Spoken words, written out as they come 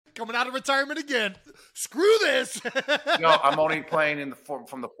Coming out of retirement again. Screw this. I'm only playing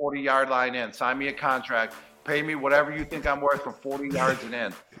from the 40-yard line in. Sign me a contract. Pay me whatever you think I'm worth from 40 yards and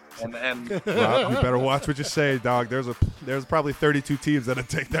in. And Rob, you better watch what you say, dog. There's probably 32 teams that'll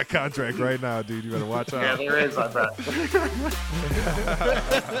take that contract right now, dude. You better watch out. Yeah, there is, I bet.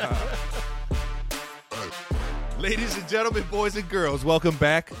 Ladies and gentlemen, boys and girls, welcome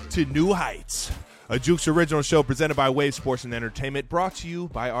back to New Heights, a Jukes original show presented by Wave Sports and Entertainment, brought to you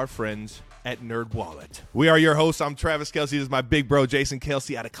by our friends at Nerd Wallet. We are your hosts. I'm Travis Kelsey. This is my big bro, Jason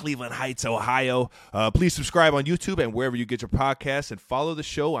Kelsey, out of Cleveland Heights, Ohio. Please subscribe on YouTube and wherever you get your podcasts, and follow the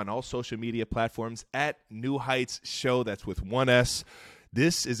show on all social media platforms at New Heights Show. That's with one S.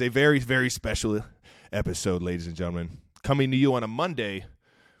 This is a very, very special episode, ladies and gentlemen. Coming to you on a Monday,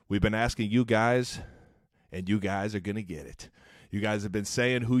 we've been asking you guys, and you guys are going to get it. You guys have been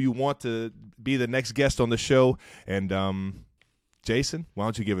saying who you want to be the next guest on the show, and Jason, why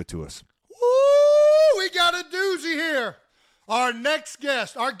don't you give it to us? Woo! We got a doozy here. Our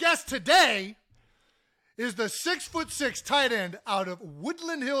guest today is the 6'6" tight end out of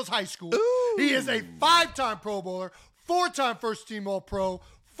Woodland Hills High School. Ooh. He is a 5-time Pro Bowler, 4-time first-team All-Pro,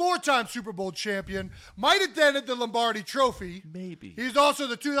 4-time Super Bowl champion, might have dented the Lombardi Trophy. Maybe. He's also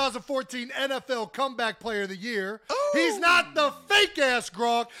the 2014 NFL Comeback Player of the Year. Ooh. He's not the fake-ass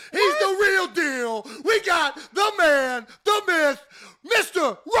Gronk. He's the real deal. We got the man, the myth,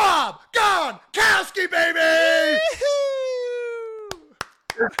 Mr. Rob Gronkowski, baby!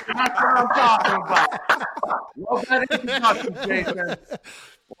 That's what I'm talking about. Love that introduction, Jason.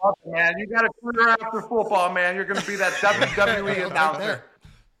 Love it, man. You got to clear after football, man. You're going to be that WWE announcer.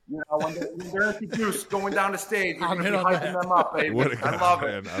 You know, when they're introduced, going down the stage, you're going to be hyping them up, baby. I love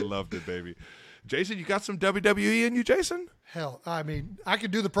it. I loved it, baby. Jason, you got some WWE in you, Jason? Hell, I mean, I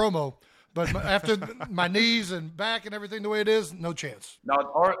could do the promo, but after my knees and back and everything the way it is, no chance. No,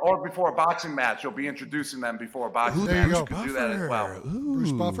 or before a boxing match, you'll be introducing them before a boxing match. You could do that as well. Ooh.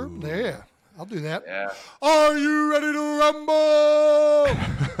 Bruce Buffer? Yeah, I'll do that. Yeah. Are you ready to rumble?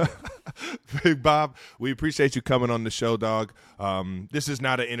 Big Bob, we appreciate you coming on the show, dog. This is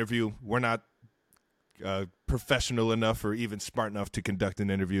not an interview. We're not professional enough or even smart enough to conduct an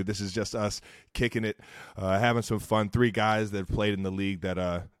interview. This is just us kicking it, having some fun. 3 guys that have played in the league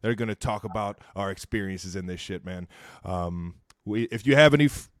that they're going to talk about our experiences in this shit, man. If you have any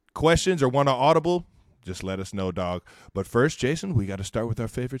questions or want to audible, just let us know, dog. But first, Jason, we got to start with our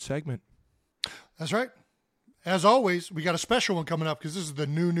favorite segment. That's right. As always, we got a special one coming up because this is the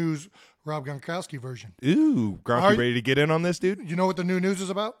new news Rob Gronkowski version. Ooh, Gronk, you ready to get in on this, dude? You know what the new news is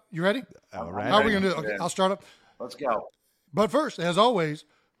about? You ready? All right. How are we going to do it? Okay, I'll start up. Let's go. But first, as always,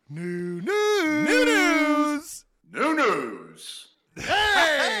 new news. New news. New news.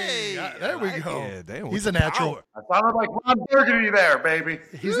 Hey! There we go. Yeah, damn, he's a natural. I sounded like Ron Burgundy there, baby.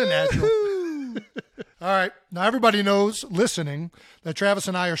 He's a natural. All right. Now, everybody knows, listening, that Travis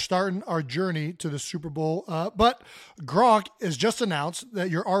and I are starting our journey to the Super Bowl. But Gronk has just announced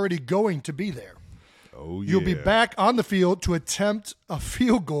that you're already going to be there. Oh, yeah. You'll be back on the field to attempt a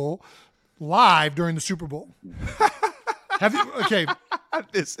field goal live during the Super Bowl. Have you? Okay.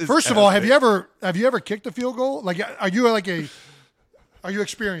 First of all, have you ever kicked a field goal? Like, are you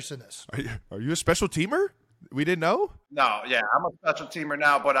experiencing this? Are you a special teamer? We didn't know? No, yeah, I'm a special teamer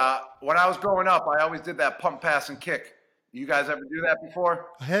now. But when I was growing up, I always did that pump, pass, and kick. You guys ever do that before?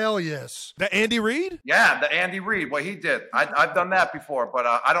 Hell yes. The Andy Reid? Yeah, the Andy Reid, what he did. I've done that before, but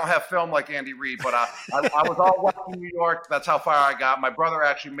I don't have film like Andy Reid. But I was all Western New York. That's how far I got. My brother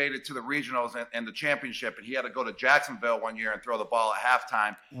actually made it to the regionals and the championship, and he had to go to Jacksonville one year and throw the ball at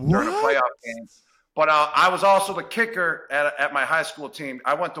halftime during a playoff game. But I was also the kicker at my high school team.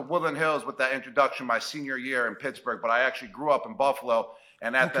 I went to Woodland Hills with that introduction my senior year in Pittsburgh, but I actually grew up in Buffalo.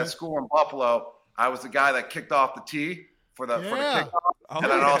 And at that school in Buffalo, I was the guy that kicked off the tee for the kickoff. And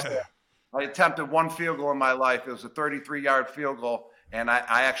then also, I attempted one field goal in my life. It was a 33-yard field goal, and I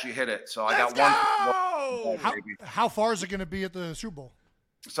actually hit it. So I got one. How far is it going to be at the Super Bowl?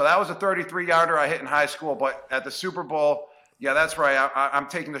 So that was a 33-yarder I hit in high school, but at the Super Bowl, yeah, that's right. I'm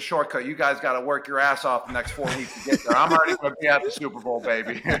taking the shortcut. You guys got to work your ass off the next 4 weeks to get there. I'm already going to be at the Super Bowl,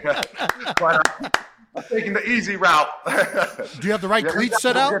 baby. But I'm taking the easy route. Do you have the right cleats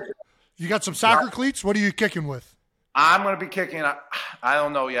set out? You got some soccer cleats? What are you kicking with? I'm going to be kicking. I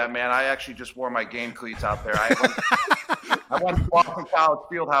don't know yet, man. I actually just wore my game cleats out there. I went to Boston College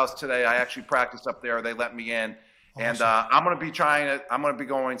Fieldhouse today. I actually practiced up there. They let me in. Awesome. And I'm going to be trying it. I'm going to be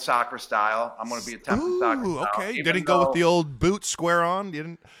going soccer style. I'm going to be attempting soccer style. Okay. You didn't go with the old boots square on? You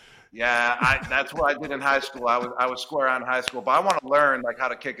didn't? Yeah, that's what I did in high school. I was square on in high school, but I want to learn like how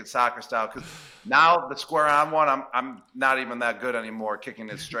to kick it soccer style because now the square on one, I'm not even that good anymore kicking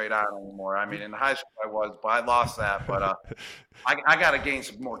it straight on anymore. I mean, in high school I was, but I lost that. But I got to gain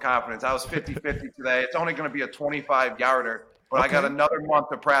some more confidence. I was 50-50 today. It's only going to be a 25-yarder, but I got another month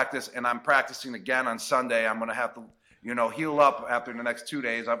to practice, and I'm practicing again on Sunday. I'm going to have to, heal up after the next 2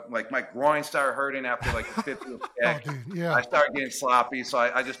 days. I'm like my groin started hurting after like the 50th kick. I started getting sloppy, so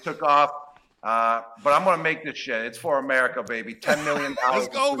I just took off. But I'm going to make this shit. It's for America, baby. $10 million. Let's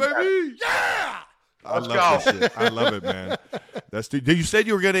go, baby. Yeah. Let's go. This shit. I love it, man. You said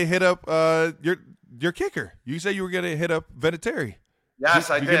you were going to hit up your kicker. You said you were going to hit up Vinatieri. Yes,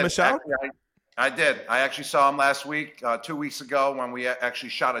 I did. Give him a shout? Actually, I did. I actually saw him last week, 2 weeks ago, when we actually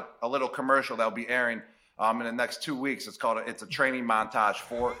shot a little commercial that will be airing in the next 2 weeks. It's a training montage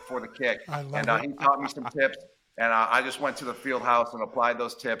for the kick. I love it. He taught me some tips, and I just went to the field house and applied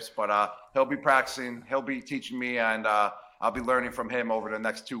those tips. But he'll be practicing. He'll be teaching me, and I'll be learning from him over the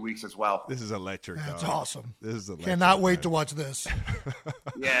next 2 weeks as well. This is electric. That's dog. awesome. This is electric. Cannot wait to watch this.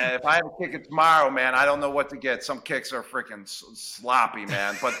 Yeah, if I had to kick it tomorrow, man, I don't know what to get. Some kicks are freaking sloppy,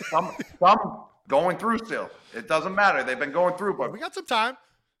 man. But some going through still. It doesn't matter. They've been going through, but We got some time.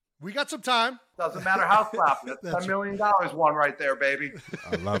 doesn't matter how sloppy. That's $10 million won right there, baby.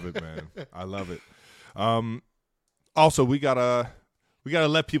 I love it, man. I love it. Also, we gotta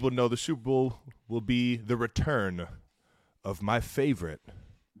let people know the Super Bowl will be the return of my favorite.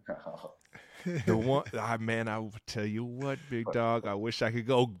 The one, man, I will tell you what, big dog. I wish I could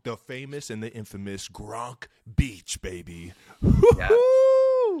go the famous and the infamous Gronk Beach, baby. Yeah.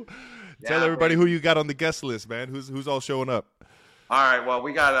 Tell everybody who you got on the guest list, man. Who's all showing up? All right. Well,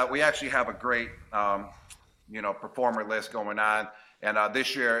 we actually have a great, performer list going on. And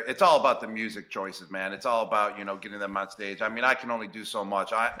this year, it's all about the music choices, man. It's all about, getting them on stage. I mean, I can only do so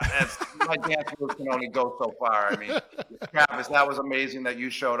much. My dance moves can only go so far. I mean, Travis, that was amazing that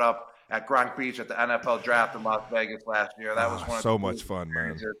you showed up at Gronk Beach at the NFL draft in Las Vegas last year. That was so much fun,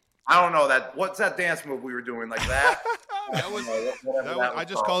 man. I don't know what's that dance move we were doing like that? I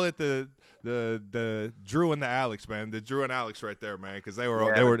just call it the Drew and the Alex, man. The Drew and Alex right there, man, because they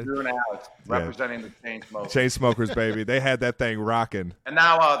were Drew and Alex representing the Chainsmokers. Chainsmokers, baby. They had that thing rocking. And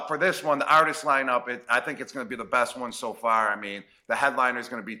now for this one, the artist lineup, I think it's going to be the best one so far. I mean, the headliner is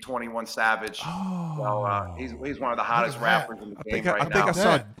going to be 21 Savage. So he's one of the hottest rappers in the game right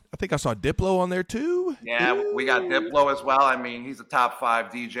now. I think I saw Diplo on there too. Yeah, we got Diplo as well. I mean, he's a top 5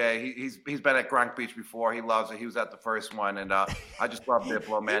 DJ. He's been at Gronk Beach before. He loves it. He was at the first one, and I just love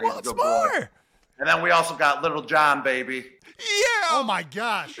Diplo, man. He's a good boy. And then we also got Little John, baby. Yeah. Oh my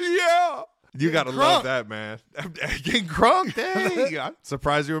gosh. Yeah. You gotta love that, man. Getting Gronk, dang. I'm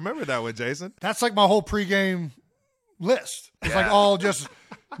surprised you remember that one, Jason. That's like my whole pregame list. It's like all just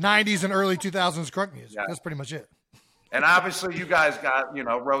 90s and early 2000s crunk music. Yeah. That's pretty much it. And obviously you guys got,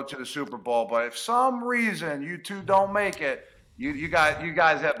 road to the Super Bowl, but if some reason you two don't make it, you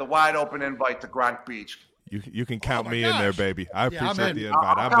guys have the wide open invite to Gronk Beach. You can count me in there, baby. I appreciate the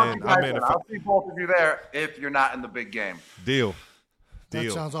invite. I'm in. I'll see both of you there if you're not in the big game. Deal.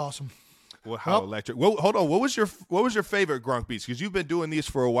 That sounds awesome. Well, how electric. Well, hold on. What was your favorite Gronk Beach? Because you've been doing these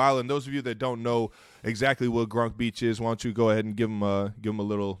for a while, and those of you that don't know exactly what Gronk Beach is, why don't you go ahead and give them a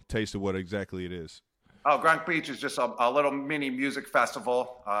little taste of what exactly it is? Oh, Gronk Beach is just a little mini music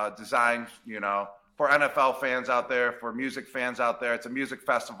festival designed, for NFL fans out there, for music fans out there. It's a music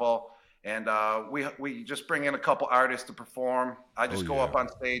festival. And we just bring in a couple artists to perform. I just go up on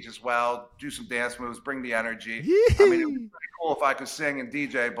stage as well, do some dance moves, bring the energy. I mean, it would be pretty cool if I could sing and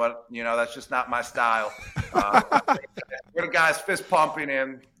DJ, but, that's just not my style. We're the guys fist pumping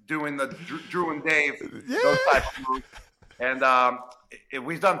and doing the Drew and Dave, those types of moves. And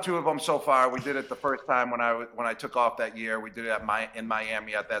we've done 2 of them so far. We did it the first time when I took off that year. We did it in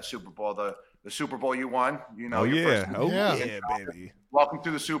Miami at that Super Bowl, the Super Bowl you won. Baby. Welcome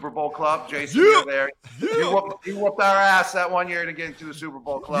to the Super Bowl club, Jason. You're there. You whooped our ass that one year to get into the Super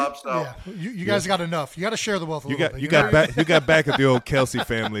Bowl club. So you guys got enough. You got to share the wealth. You got back at the old Kelsey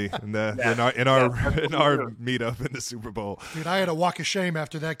family in our meetup in the Super Bowl. Dude, I had a walk of shame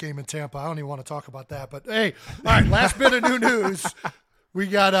after that game in Tampa. I don't even want to talk about that. But hey, all right. Last bit of new news. We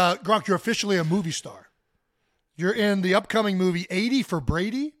got Gronk. You're officially a movie star. You're in the upcoming movie 80 for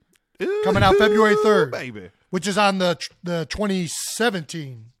Brady, coming out February 3rd, baby. Which is on the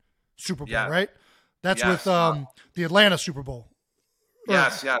 2017 Super Bowl, right? That's with the Atlanta Super Bowl.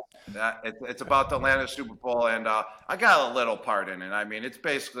 Yes. It's about the Atlanta Super Bowl, and I got a little part in it. I mean, it's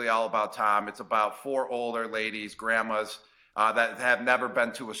basically all about Tom. It's about 4 older ladies, grandmas, that have never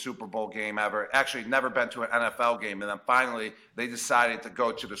been to a Super Bowl game ever, actually never been to an NFL game. And then finally, they decided to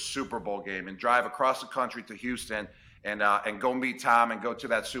go to the Super Bowl game and drive across the country to Houston and go meet Tom and go to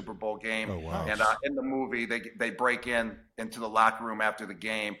that Super Bowl game. Oh, wow. And in the movie, they break into the locker room after the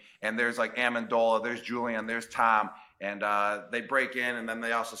game, and there's like Amendola, there's Julian, there's Tom, and they break in, and then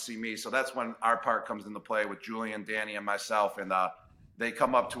they also see me. So that's when our part comes into play with Julian, Danny, and myself, and they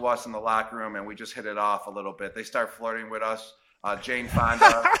come up to us in the locker room, and we just hit it off a little bit. They start flirting with us. Jane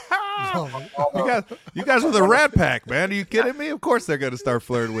Fonda. You guys are the Rat Pack, man. Are you kidding me? Of course they're going to start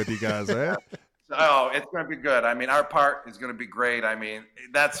flirting with you guys, man. Oh, it's going to be good. I mean, our part is going to be great. I mean,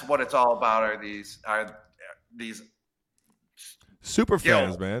 that's what it's all about. Are these super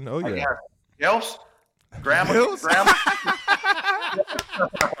fans, Gills, man? Oh yeah, Gills, grandma.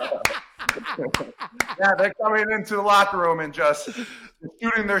 Yeah, they're coming into the locker room and just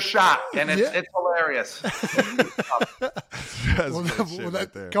shooting their shot, and it's hilarious.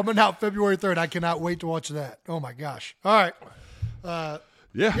 Coming out February 3rd, I cannot wait to watch that. Oh my gosh! All right.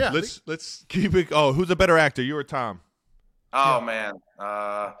 Yeah. Let's keep it. Oh, who's a better actor, you or Tom? Oh man,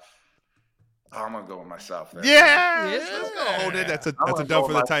 I'm gonna go with myself there. Let's go. Hold it. That's a dub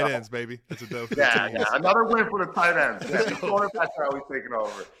for the tight ends, baby. That's a dub. For yeah. Another win for the tight ends. Yeah, the quarterbacks are always taking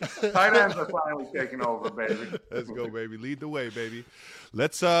over. Tight ends are finally taking over, baby. Let's go, baby. Lead the way, baby.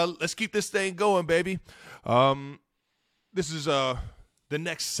 Let's keep this thing going, baby. This is the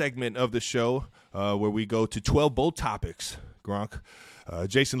next segment of the show where we go to 12 bold topics. Gronk.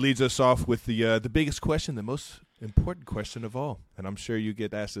 Jason leads us off with the biggest question, the most important question of all. And I'm sure you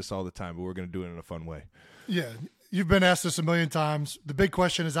get asked this all the time, but we're going to do it in a fun way. Yeah, you've been asked this a million times. The big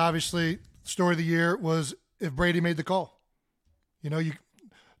question is obviously, story of the year was if Brady made the call. You know, you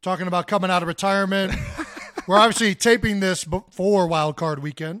talking about coming out of retirement. We're obviously taping this before Wild Card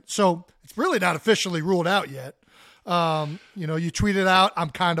Weekend, so it's really not officially ruled out yet. You know, you tweeted out, I'm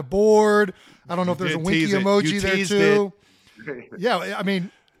kind of bored. I don't know if there's a winky emoji there too. Yeah, I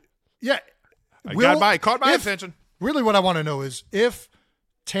mean, yeah. Caught my attention. Really what I want to know is if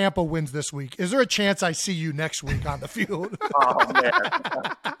Tampa wins this week, is there a chance I see you next week on the field? Oh, man.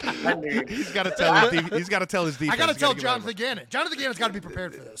 I mean, he's got to tell his defense. I got to tell Jonathan Gannon. Jonathan Gannon's got to be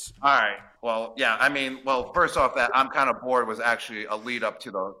prepared for this. All right. Well, yeah. I mean, first off, that I'm kind of bored was actually a lead up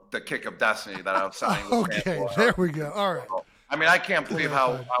to the kick of destiny that I was signing. Okay, there we go. All right. I mean, I can't believe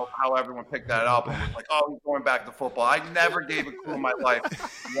how everyone picked that up and was like, oh, he's going back to football. I never gave a clue in my life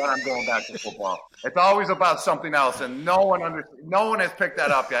when I'm going back to football. It's always about something else, and no one has picked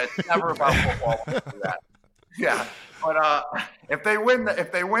that up yet. It's never about football. Yeah, but if they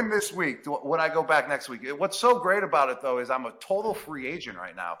win this week, would I go back next week? What's so great about it though is I'm a total free agent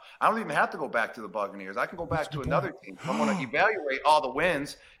right now. I don't even have to go back to the Buccaneers. I can go back to another team. I'm going to evaluate all the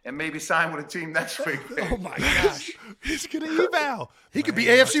wins and maybe sign with a team next week. Oh my gosh, he's going to eval. He could be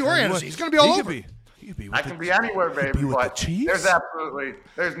AFC or NFC. He's going to be all over. I can be anywhere, baby. But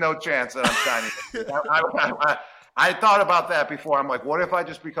there's no chance that I'm signing. I thought about that before. I'm like, what if I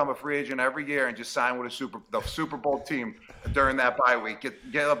just become a free agent every year and just sign with the Super Bowl team during that bye week?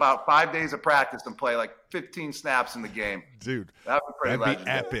 Get about 5 days of practice and play like 15 snaps in the game. Dude, that'd be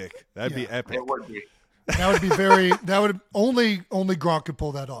epic. That'd be epic. It would be. That would be only Gronk could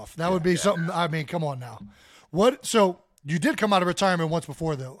pull that off. That would be something. I mean, come on now. So you did come out of retirement once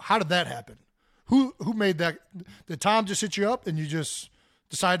before though. How did that happen? Who made that? Did Tom just hit you up and you just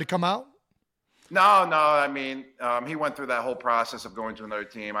decided to come out? No. I mean, he went through that whole process of going to another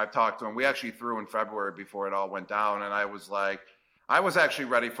team. I've talked to him. We actually threw in February before it all went down, and I was actually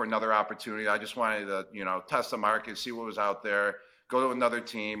ready for another opportunity. I just wanted to, test the market, see what was out there, go to another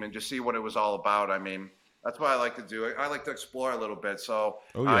team, and just see what it was all about. I mean, that's what I like to do. I like to explore a little bit. So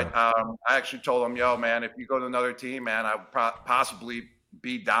I actually told him, yo, man, if you go to another team, man, I would possibly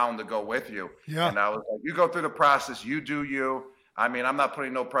be down to go with you. Yeah. And I was like, you go through the process, you do you. I mean, I'm not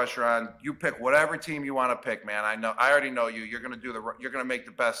putting no pressure on you. Pick whatever team you want to pick, man. I already know you. You're gonna you're gonna make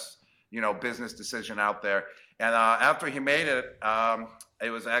the best, business decision out there. And after he made it, it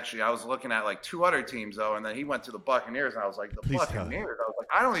was actually I was looking at like 2 other teams though, and then he went to the Buccaneers, and I was like, Buccaneers. I was like,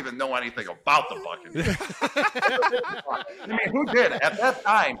 I don't even know anything about the Buccaneers. I mean, who did at that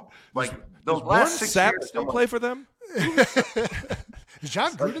time? Like those last 6 years, still play for them. Is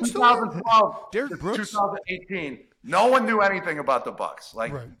John Gruden still? 2012, Derek Brooks, 2018. No one knew anything about the Bucs.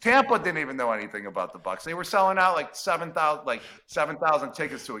 Tampa didn't even know anything about the Bucs. They were selling out like 7,000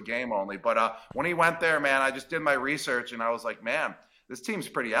 tickets to a game only. But when he went there, man, I just did my research and I was like, man, this team's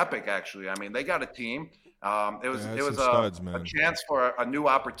pretty epic. Actually, I mean, they got a team. It was a chance for a new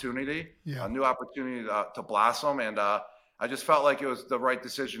opportunity, to blossom, and I just felt like it was the right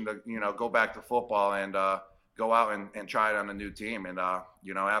decision to go back to football. And go out and try it on a new team. And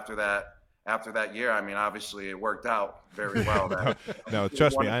after that year, I mean, obviously it worked out very well. No,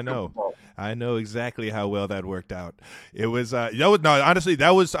 trust me, I know. I know exactly how well that worked out. It was honestly,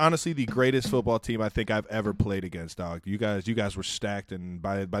 that was honestly the greatest football team I think I've ever played against, dog. You guys were stacked, and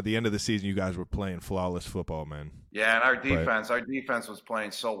by the end of the season, you guys were playing flawless football, man. Yeah, and our defense was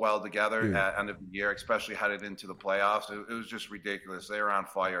playing so well together at end of the year, especially headed into the playoffs. It was just ridiculous. They were on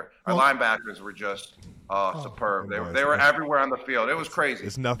fire. Our linebackers were just superb. They were everywhere on the field. It was crazy.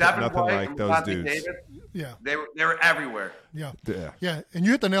 It's nothing like those dudes. David, yeah, they were everywhere. Yeah. And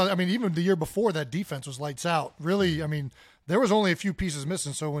you hit the nail. I mean, even the year before, that defense was lights out. Really, I mean, there was only a few pieces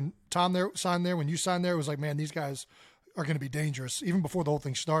missing. So when Tom signed there, when you signed there, it was like, man, these guys are going to be dangerous, even before the whole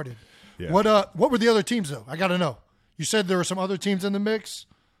thing started. Yeah. What were the other teams, though? I got to know. You said there were some other teams in the mix?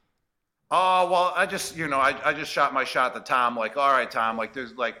 Oh, well, I just shot my shot to Tom, like, all right, Tom, like,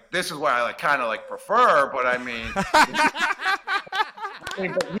 there's, like, this is what I, like, kind of, like, prefer, but, I mean,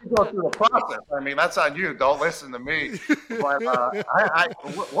 but you go through the process. I mean, that's on you. Don't listen to me. But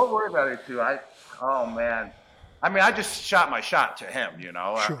what were the other two? Oh, man. I mean, I just shot my shot to him, you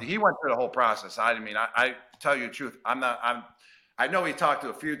know. Sure. He went through the whole process. I tell you the truth, I know he talked to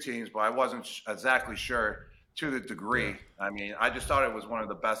a few teams, but I wasn't exactly sure to the degree. Yeah. I mean, I just thought it was one of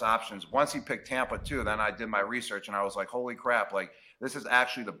the best options. Once he picked Tampa too, then I did my research and I was like, holy crap, like this is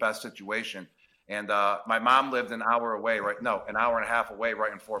actually the best situation. And my mom lived an hour and a half away,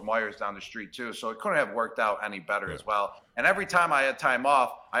 right in Fort Myers down the street too. So it couldn't have worked out any better as well. And every time I had time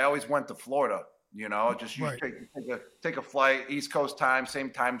off, I always went to Florida, you know, just take a flight, East Coast time, same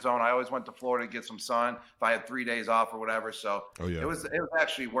time zone. I always went to Florida to get some sun if I had 3 days off or whatever. So it was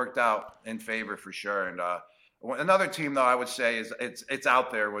actually worked out in favor for sure. And another team, though, I would say is it's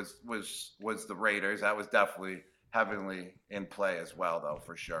out there was the Raiders. That was definitely heavily in play as well, though,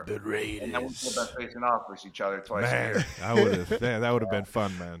 for sure. The Raiders. And then we would have been facing off versus each other twice a year. That would have been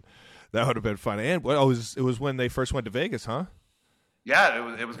fun, man. That would have been fun. And it was when they first went to Vegas, huh? Yeah,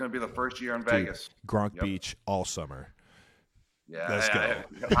 it was going to be the first year in Vegas. Gronk Beach all summer. Yeah, let's go.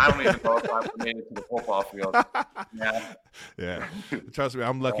 I don't even know if I made it to the football field. Yeah. Trust me,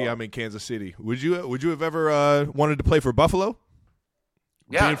 I'm lucky. I'm in Kansas City. Would you have ever wanted to play for Buffalo?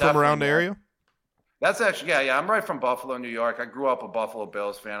 Yeah, being from around the area. That's actually yeah. I'm right from Buffalo, New York. I grew up a Buffalo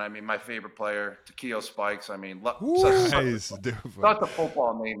Bills fan. I mean, my favorite player, Takeo Spikes. I mean, such a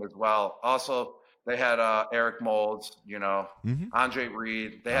football name as well. Also, they had Eric Moulds, you know, Andre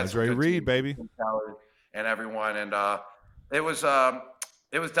Reed. They had Andre Reed, baby, and everyone. And it was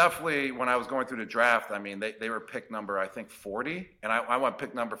definitely when I was going through the draft. I mean, they were pick number, I think, 40, and I went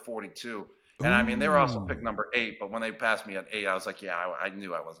pick number 42. And I mean, they were also pick number 8, but when they passed me at 8, I was like, yeah, I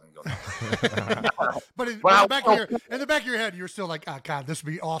knew I wasn't going to go. But in the back of your head, you were still like, oh, God, this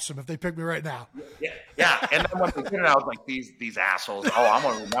would be awesome if they picked me right now. Yeah. And then when they did it, I was like, these assholes. Oh, I'm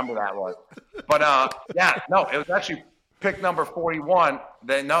going to remember that one. But, it was actually pick number 41.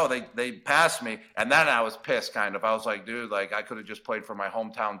 They passed me. And then I was pissed, kind of. I was like, dude, like, I could have just played for my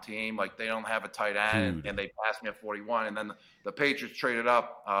hometown team. Like, they don't have a tight end, and they passed me at 41. And then the Patriots traded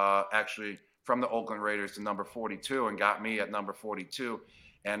up, actually, from the Oakland Raiders to number 42 and got me at number 42.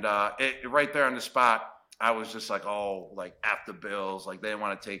 And right there on the spot, I was just like, F the Bills. Like, they didn't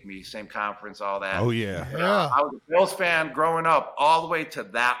want to take me, same conference, all that. Oh, yeah. I was a Bills fan growing up all the way to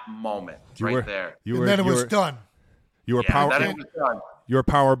that moment there. Then it was done. You were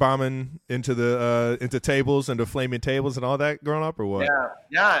power bombing into tables, into flaming tables and all that growing up, or what?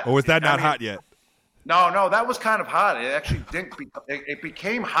 Yeah. Or was that not hot yet? No, that was kind of hot. It actually didn't. It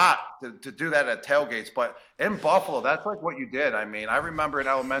became hot to do that at tailgates, but in Buffalo, that's like what you did. I mean, I remember in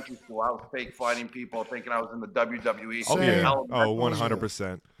elementary school, I was fake fighting people, thinking I was in the WWE. Oh yeah,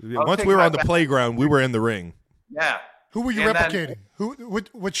 100%. Once we were on the playground, we were in the ring. Yeah. Who were you replicating?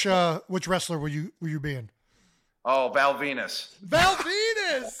 Which wrestler were you being? Oh, Val Venus. Val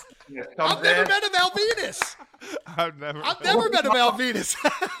Venus! I've never met a Val Venus. I've never met a Val Venus.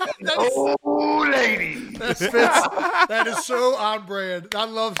 Lady. That is so on brand. I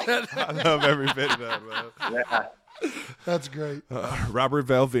love that. I love every bit of that, man. Yeah. That's great. Robert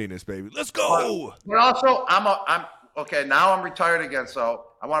Val Venus, baby. Let's go. But also, I'm okay. Now I'm retired again, so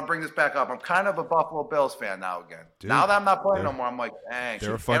I want to bring this back up. I'm kind of a Buffalo Bills fan now again. Dude, now that I'm not playing no more, I'm like, dang.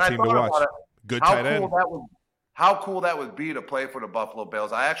 They're a fun team to watch. Good tight end. How cool that would be to play for the Buffalo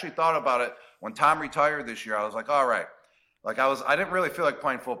Bills. I actually thought about it when Tom retired this year. I was like, all right. Like I didn't really feel like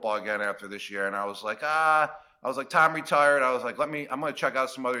playing football again after this year. And I was like, Tom retired. I was like, I'm going to check out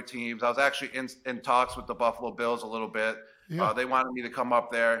some other teams. I was actually in talks with the Buffalo Bills a little bit. Yeah. They wanted me to come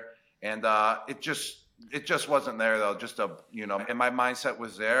up there. And it just wasn't there though. And my mindset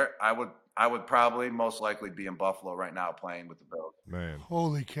was there. I would I would probably most likely be in Buffalo right now playing with the Bills. Man.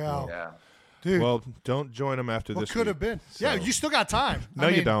 Holy cow. Yeah. Dude. Well, don't join them after What this could week. have been? So. Yeah, you still got time. No,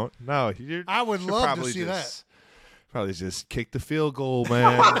 you don't. No, you I would love to probably see just, Probably just kick the field goal,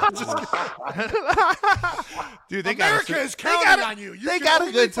 man. Dude, America is counting on you. They got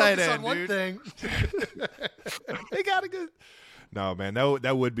a good tight focus end, on one dude. thing. They got a good. No, man,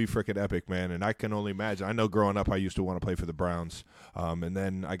 that would be freaking epic, man. And I can only imagine. I know growing up, I used to want to play for the Browns, and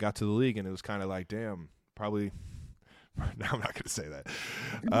then I got to the league, and it was kind of like, damn, probably. No, I'm not going to say that.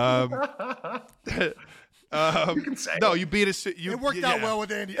 You can say no, it. you beat us. It worked out well with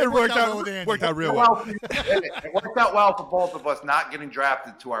Andy. It worked out well with Andy. Worked out real well. It worked out well for both of us not getting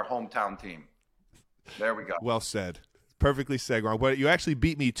drafted to our hometown team. There we go. Well said. Perfectly said, Gronk. But you actually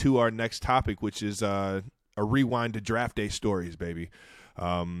beat me to our next topic, which is a rewind to draft day stories, baby.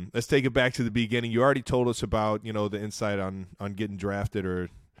 Let's take it back to the beginning. You already told us about, the insight on getting drafted or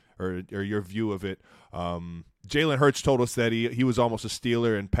your view of it. Jalen Hurts told us that he was almost a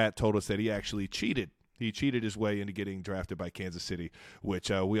Steeler, and Pat told us that he actually cheated. He cheated his way into getting drafted by Kansas City, which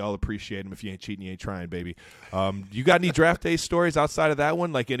we all appreciate him. If you ain't cheating, you ain't trying, baby. You got any draft day stories outside of that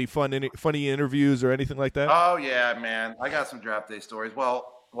one? Like any funny interviews or anything like that? Oh, yeah, man. I got some draft day stories.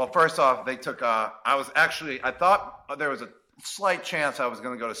 Well, first off, they took I thought there was a slight chance I was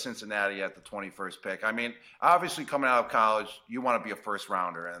going to go to Cincinnati at the 21st pick. I mean, obviously coming out of college, you want to be a first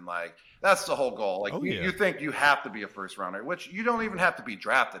rounder, and that's the whole goal. You think you have to be a first rounder, which you don't even have to be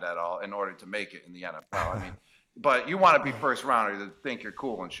drafted at all in order to make it in the NFL. I mean, but you want to be first rounder to think you're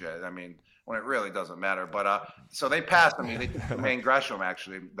cool and shit. I mean, when it really doesn't matter. But so they passed on me. They took Jermaine Gresham,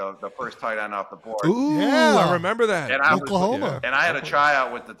 actually, the first tight end off the board. Ooh, Yeah. I remember that. And Oklahoma. And I had a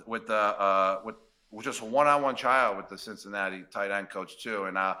tryout with just a one-on-one tryout with the Cincinnati tight end coach too.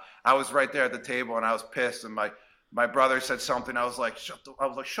 And I was right there at the table, and I was pissed. And my brother said something. I was like, shut the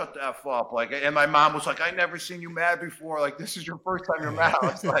F up. And my mom was like, I never seen you mad before. This is your first time you're mad. I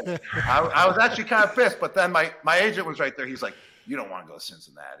was I was actually kind of pissed. But then my agent was right there. He's like, you don't want to go to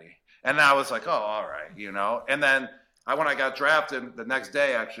Cincinnati. And I was like, oh, all right, And then when I got drafted the next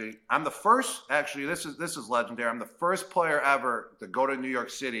day, actually, I'm the first. Actually, this is legendary. I'm the first player ever to go to New York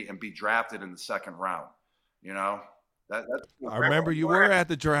City and be drafted in the second round. That's I remember you were at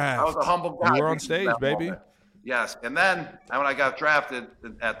the draft. I was a humble guy. You were on stage, baby. Moment. Yes, and then when I got drafted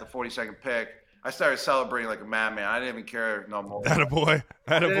at the 42nd pick, I started celebrating like a madman. I didn't even care no more. Attaboy.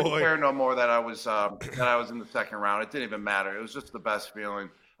 I didn't even care no more that I was in the second round. It didn't even matter. It was just the best feeling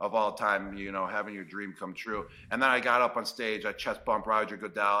of all time, having your dream come true. And then I got up on stage. I chest bumped Roger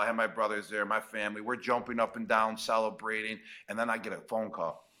Goodell. I had my brothers there, my family. We're jumping up and down, celebrating. And then I get a phone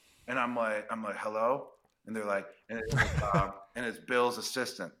call, and I'm like, hello? And they're like, and it's Bill's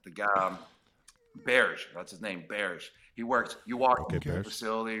assistant, the guy, Bears. That's his name, Bears. You walk into the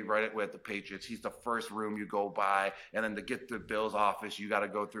facility right with the Patriots. He's the first room you go by, and then to get to Bill's office, you got to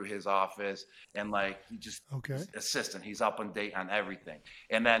go through his office, and he just assistant. He's up on date on everything.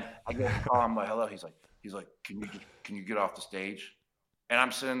 And then I get a call. I'm like, hello. He's like, can you get off the stage? And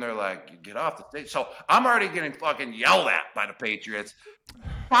I'm sitting there like, get off the stage. So I'm already getting fucking yelled at by the Patriots.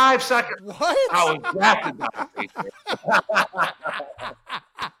 5 seconds. What? I was drafted by the Patriots.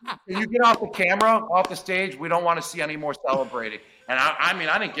 Can you get off the camera, off the stage? We don't want to see any more celebrating. And I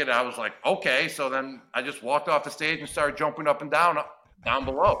didn't get it. I was like, okay. So then I just walked off the stage and started jumping up and down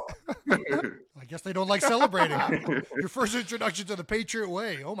below. I guess they don't like celebrating. Your first introduction to the Patriot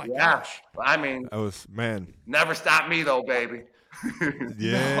way. Oh my gosh. Never stopped me though, baby.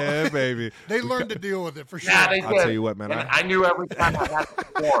 Yeah, baby. They learned to deal with it for sure. Yeah, they did. I'll tell you what, man. And I knew every time I had to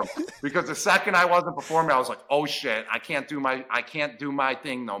perform, because the second I wasn't performing, I was like, "Oh shit, I can't do my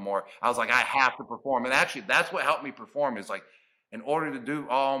thing no more." I was like, "I have to perform," and actually, that's what helped me perform. Is in order to do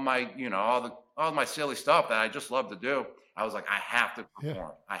all my, all my silly stuff that I just love to do, I was like, I have to perform. Yeah.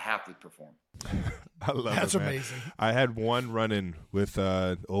 I have to perform. I love That's it, man. amazing. I had one run-in with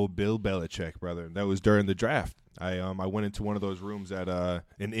old Bill Belichick, brother. That was during the draft. I went into one of those rooms at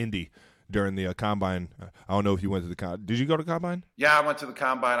in Indy during the combine. I don't know if you went to the combine. Did you go to combine? Yeah, I went to the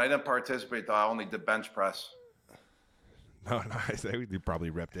combine. I didn't participate though. I only did bench press. No, you probably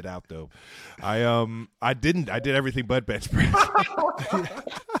repped it out though. I didn't. I did everything but bench press.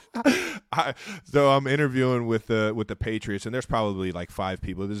 So I'm interviewing with the Patriots, and there's probably like 5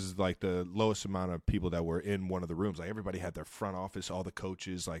 people. This is like the lowest amount of people that were in one of the rooms. Like everybody had their front office, all the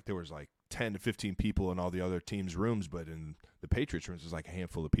coaches. Like there was like 10 to 15 people in all the other teams' rooms, but in the Patriots rooms, there's like a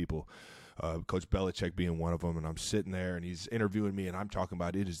handful of people. Coach Belichick being one of them, and I'm sitting there, and he's interviewing me, and I'm talking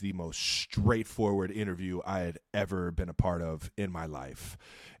about it is the most straightforward interview I had ever been a part of in my life.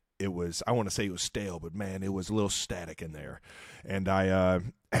 it was, I want to say it was stale, but man, it was a little static in there. And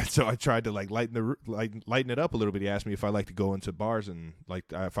so I tried to lighten it up a little bit. He asked me if I like to go into bars and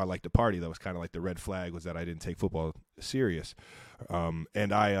if I like to party. That was kind of like the red flag, was that I didn't take football serious. And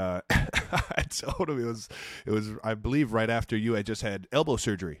I I told him it was I believe right after you had just had elbow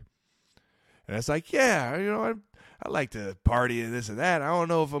surgery. And it's like, yeah, I like to party and this and that. I don't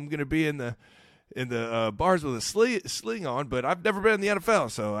know if I'm going to be in the bars with a sling on, but I've never been in the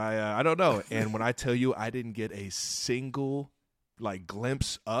NFL, so I don't know. And when I tell you I didn't get a single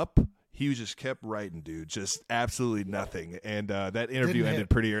glimpse up, he just kept writing, dude, just absolutely nothing. And that interview ended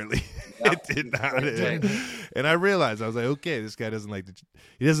pretty early. It did not. And I realized, I was like, okay, this guy doesn't like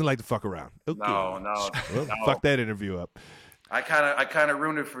to fuck around. Okay. No. Fuck that interview up. I kind of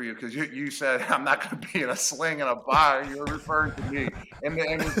ruined it for you because you said I'm not going to be in a sling in a bar. You were referring to me. And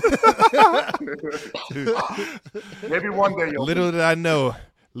maybe one day you'll.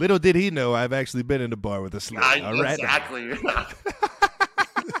 Little did he know, I've actually been in a bar with a sling. Exactly.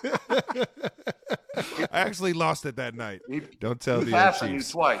 I actually lost it that night. Don't tell the passed on you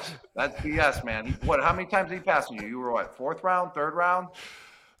Chiefs. twice. That's BS, man. How many times did he pass on you? You were what? Fourth round, third round?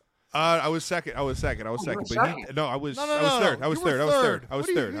 I was second. I was second. You were But second? I was No. third. I was You were third.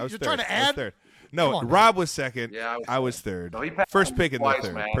 third. You're trying to add? Third. Come No, on, Rob was second. Yeah, I was third. So he passed First on pick you in the twice,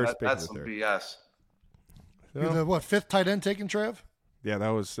 third. man. First pick in That's the some third. BS. You're the fifth tight end taken, Trev? Yeah, that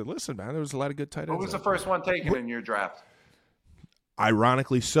was. Listen, man, there was a lot of good tight ends. Who was the out first one taken in your draft? there.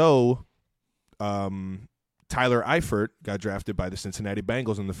 Ironically so, Tyler Eifert got drafted by the Cincinnati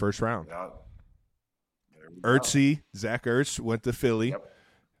Bengals in the first round. Yeah. Zach Ertz went to Philly. Yep.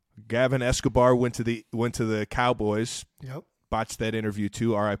 Gavin Escobar went to the Cowboys. Yep. Botched that interview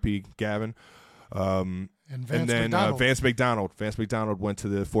too. R.I.P. Gavin. And then McDonald. Vance McDonald. Vance McDonald went to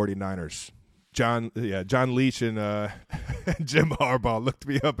the 49ers. John Leach and Jim Harbaugh looked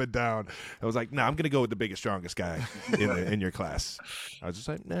me up and down. I was like, I'm going to go with the biggest, strongest guy in your class. I was just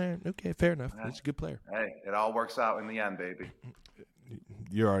like, nah, okay, fair enough. He's a good player. Hey, it all works out in the end, baby.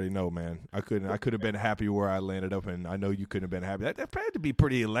 You already know, man. I could have been happy where I landed up, and I know you couldn't have been happy. That had to be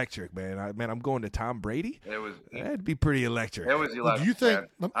pretty electric, man. I'm going to Tom Brady. That'd be pretty electric. It was electric. Do you think?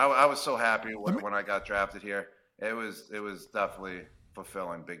 I was so happy when I got drafted here. It was definitely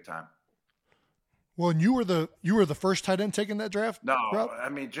fulfilling, big time. Well, and you were the first tight end taken that draft? No, Rob? I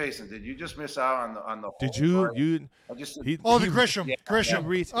mean, Jason, did you just miss out on the? Did whole you? part? You? I just He, Oh, he- the Grisham. yeah,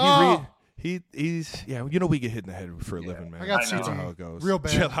 Grisham. He's we get hit in the head for a living, man. I got I know. That's CT. how it goes. Real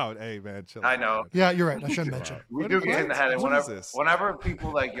bad. Chill out, hey man. Chill I out. know. man. Yeah, you're right. I shouldn't mention. We What- do get in the head, and what is this? whenever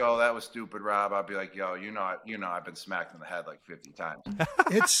people like, yo, that was stupid, Rob, I'll be like, yo, I've been smacked in the head like 50 times.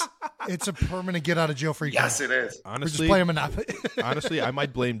 It's a permanent get out of jail free card. Yes, it is. We're just Honestly, playing Monopoly. honestly, I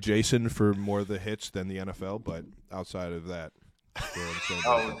might blame Jason for more of the hits than the NFL, but outside of that, you know what I'm saying?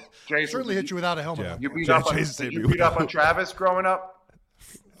 Oh, Jason, Certainly hit you without a helmet. Yeah. on. You beat up on, Jason did hit you me beat up with- on Travis growing up?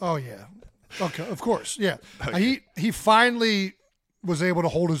 Oh yeah. Okay, of course. Yeah. He finally was able to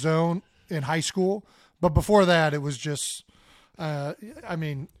hold his own in high school, but before that it was just I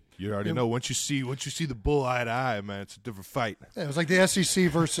mean, You already know once you see the bull eye to eye, man, it's a different fight. it was like the SEC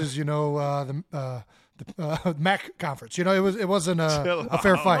versus the MAC conference. It wasn't a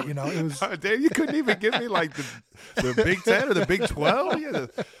fair fight. It was. Damn, you couldn't even give me like the Big 10 or the Big 12.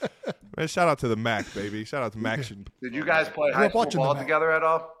 Man, shout out to the MAC, baby. Shout out to MAC. Did you guys play Grew high up school watching ball the Mac. together at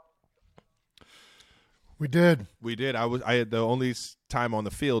all? We did. We did. I had the only time on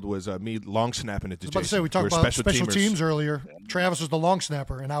the field was me long snapping it to I was about to Jason. say we talked were about special teamers. teams earlier. Travis was the long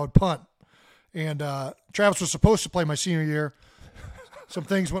snapper, and I would punt. And Travis was supposed to play my senior year. Some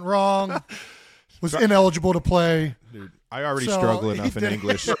things went wrong. Was ineligible to play. Dude, I already So, struggle he enough in did-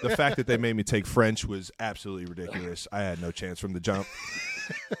 English. The fact that they made me take French was absolutely ridiculous. I had no chance from the jump.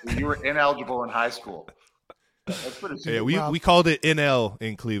 You were ineligible in high school. That's pretty Yeah, simple. we called it NL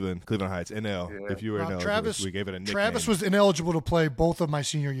in Cleveland Heights. NL. Yeah. If you were Rob, ineligible, we gave it a nickname. Travis was ineligible to play both of my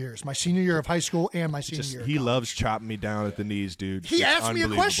senior years. My senior year of high school and my senior just year. he loves chopping me down at the knees, dude. He It's asked me a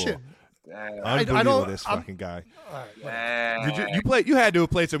unbelievable. question. Unbelievable, don't- this I'm- fucking guy. Man. Did you play? You had to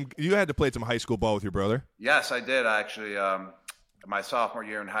play some high school ball with your brother. Yes, I did actually. My sophomore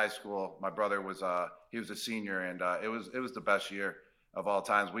year in high school, my brother was he was a senior, and it was the best year of all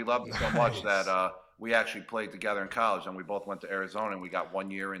times. We loved it so much that we actually played together in college, and we both went to Arizona, and we got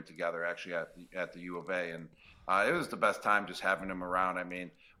 1 year in together actually at the U of A, and it was the best time just having him around. I mean,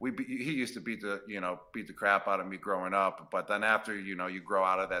 he used to beat the crap out of me growing up, but then after you grow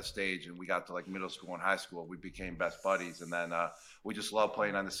out of that stage, and we got to like middle school and high school, we became best buddies, and then we just loved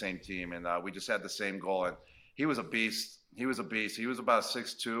playing on the same team, and we just had the same goal. And he was a beast. He was a beast. He was about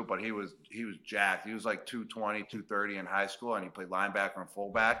 6'2", but he was jacked. He was like 220, 230 in high school, and he played linebacker and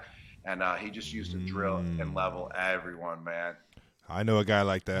fullback. And he just used to drill and level everyone, man. I know a guy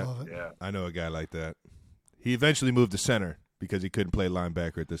like that. Yeah. I know a guy like that. He eventually moved to center because he couldn't play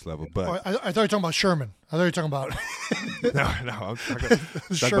linebacker at this level. But I thought you were talking about Sherman. I thought you were talking about no, I'm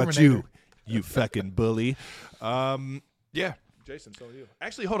talking about you fucking bully. Yeah, Jason, so are you.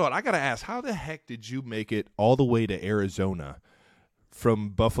 Actually, hold on. I got to ask, how the heck did you make it all the way to Arizona from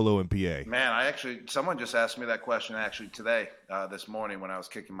Buffalo and PA? Man, someone just asked me that question today, this morning when I was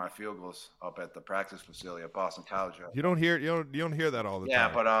kicking my field goals up at the practice facility at Boston College. You don't hear that all the time.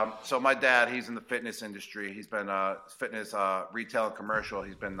 Yeah, but so my dad, he's in the fitness industry. He's been fitness retail and commercial.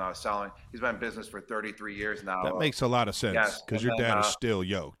 He's been selling. He's been in business for 33 years now. That makes a lot of sense because your dad is still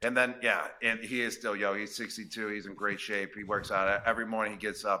yoked. And then and he is still yoked. He's 62. He's in great shape. He works out every morning. He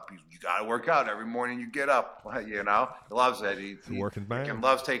gets up. You got to work out every morning. You get up. You know, he loves it. He's working man. He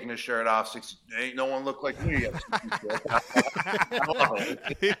loves taking his shirt off. Ain't no one look like me. I love it.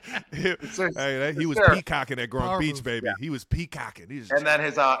 He was peacocking at Gronk Beach, baby. Yeah. He was peacocking. And then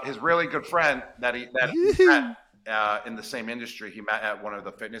his really good friend that he met in the same industry, he met at one of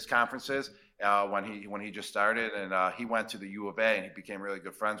the fitness conferences when he just started, and he went to the U of A, and he became really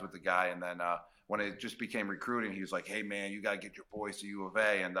good friends with the guy. And then when it just became recruiting, he was like, "Hey man, you got to get your boys to U of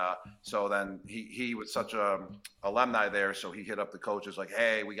A." And so then he was such a alumni there, so he hit up the coaches like,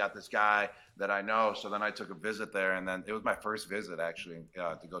 "Hey, we got this guy that I know." So then I took a visit there, and then it was my first visit actually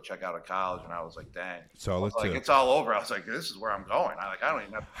to go check out a college, and I was like, "Dang!" So it's all over. I was like, "This is where I'm going." I don't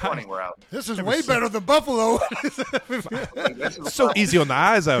even have to go anywhere else. This is way better than Buffalo. It's so easy on the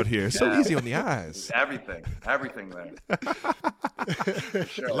eyes out here. So easy on the eyes. Everything there.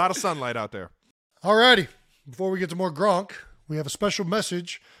 Sure. A lot of sunlight out there. All righty. Before we get to more Gronk, we have a special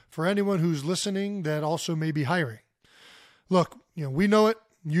message for anyone who's listening that also may be hiring. Look, we know it.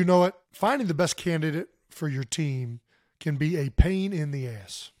 You know it. Finding the best candidate for your team can be a pain in the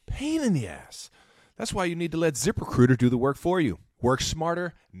ass. Pain in the ass. That's why you need to let ZipRecruiter do the work for you. Work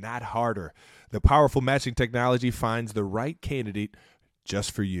smarter, not harder. The powerful matching technology finds the right candidate just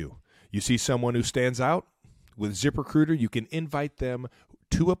for you. You see someone who stands out? With ZipRecruiter, you can invite them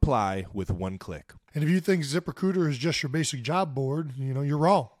to apply with one click. And if you think ZipRecruiter is just your basic job board, you're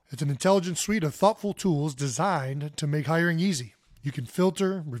wrong. It's an intelligent suite of thoughtful tools designed to make hiring easy. You can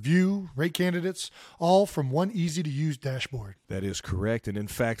filter, review, rate candidates, all from one easy-to-use dashboard. That is correct. And in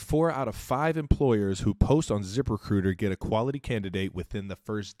fact, 4 out of 5 employers who post on ZipRecruiter get a quality candidate within the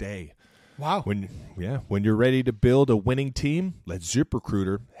first day. Wow. When you're ready to build a winning team, let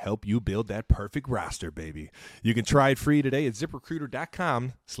ZipRecruiter help you build that perfect roster, baby. You can try it free today at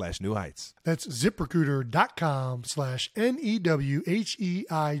ZipRecruiter.com/New Heights. That's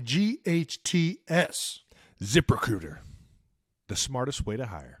ZipRecruiter.com/NEWHEIGHTS. ZipRecruiter, the smartest way to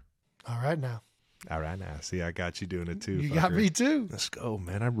hire. All right now. See, I got you doing it too. You got me too. Let's go,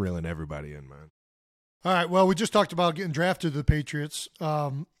 man. I'm reeling everybody in, man. All right. Well, we just talked about getting drafted to the Patriots.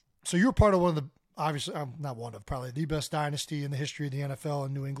 So you were part of one of the, obviously, not one of, probably the best dynasty in the history of the NFL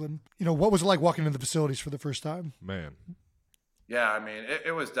in New England. What was it like walking into the facilities for the first time? Man. Yeah, I mean,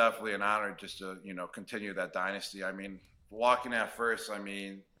 it was definitely an honor just to, continue that dynasty. I mean, walking at first, I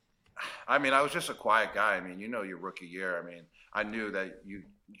mean, I was just a quiet guy. I mean, your rookie year. I mean, I knew that you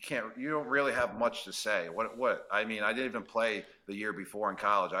don't really have much to say. What? I mean, I didn't even play the year before in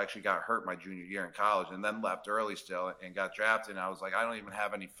college. I actually got hurt my junior year in college and then left early still and got drafted. And I was like, I don't even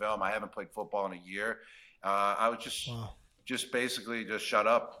have any film. I haven't played football in a year. I was just basically just shut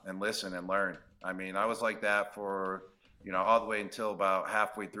up and listen and learn. I mean, I was like that for, all the way until about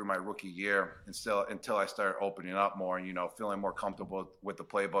halfway through my rookie year, and still until I started opening up more and, feeling more comfortable with the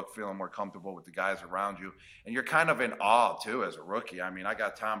playbook, feeling more comfortable with the guys around you. And you're kind of in awe too as a rookie. I mean, I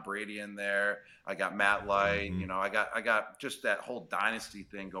got Tom Brady in there. I got Matt Light, I got just that whole dynasty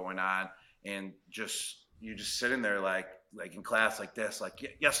thing going on, and you just sitting there like in class like this,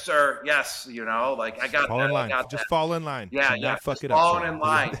 like, yes, sir. Yes. Like I got fall that. In line. I got just that. fall in line. Yeah. Fuck it up. Falling in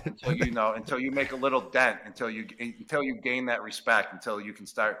line until you make a little dent, until you gain that respect, until you can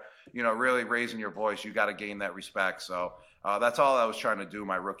start, really raising your voice. You got to gain that respect. So that's all I was trying to do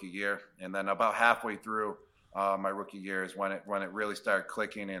my rookie year. And then about halfway through my rookie year is when it really started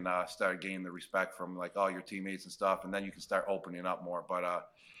clicking and started gaining the respect from like all your teammates and stuff. And then you can start opening up more. But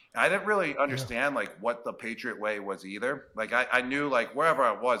I didn't really understand like what the Patriot way was either. Like I knew like wherever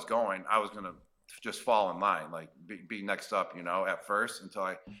I was going, I was going to just fall in line, like be next up, at first until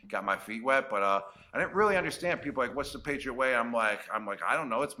I got my feet wet. But I didn't really understand. People like, what's the Patriot way? I'm like, I don't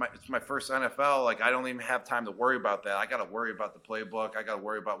know. It's my first NFL. Like I don't even have time to worry about that. I got to worry about the playbook. I got to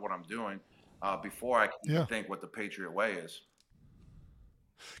worry about what I'm doing. before I can even think what the Patriot way is.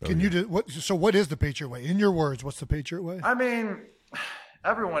 Can you do what? So what is the Patriot way? In your words, what's the Patriot way? I mean,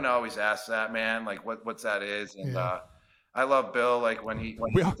 everyone always asks that, man. Like, what's that is? And I love Bill. Like when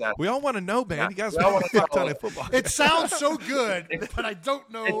we all want to know, man. Yeah, you guys want to talk on football. It sounds so good, but I don't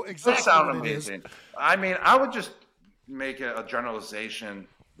know exactly. It sounds what amazing. It is. I mean, I would just make a generalization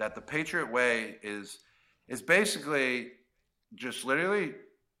that the Patriot way is basically just literally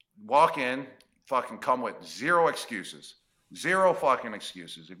walk in, fucking come with zero excuses. Zero fucking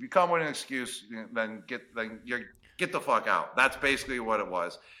excuses. If you come with an excuse, then get the fuck out. That's basically what it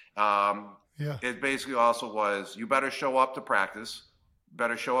was. It basically also was, you better show up to practice.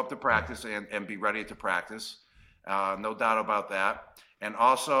 And be ready to practice. No doubt about that. And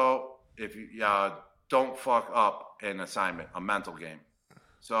also, if you don't fuck up an assignment, a mental game.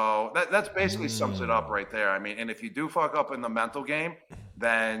 So that's basically sums it up right there. I mean, and if you do fuck up in the mental game,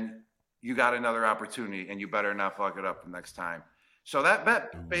 then you got another opportunity, and you better not fuck it up the next time. So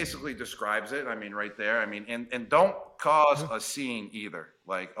that basically describes it. I mean, right there. I mean, and don't cause a scene either,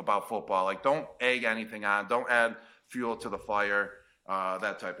 like about football. Like, don't egg anything on. Don't add fuel to the fire,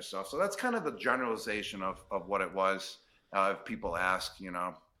 that type of stuff. So that's kind of the generalization of what it was. If people ask,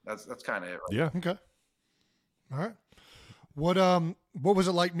 that's kind of it. Right? Yeah. Okay. All right. What was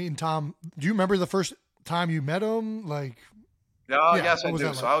it like meeting Tom? Do you remember the first time you met him? Like. Yes, I do.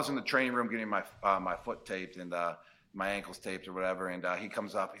 Like? So I was in the training room getting my my foot taped and my ankles taped or whatever, and he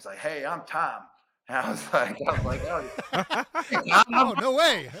comes up. He's like, "Hey, I'm Tom." And I was like, "Oh, oh no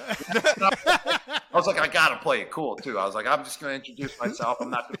way!" I was like, "I gotta play it cool too." I was like, "I'm just gonna introduce myself. I'm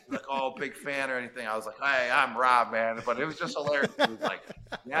not gonna be like, oh, big fan or anything." I was like, "Hey, I'm Rob, man." But it was just hilarious. He was like,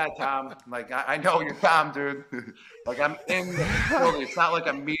 "Yeah, Tom. Like, I know you're Tom, dude. Like, I'm in the facility. It's not like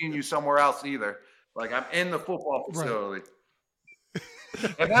I'm meeting you somewhere else either. Like, I'm in the football facility."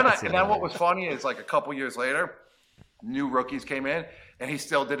 Right. And then what was funny is, like, a couple years later, new rookies came in, and he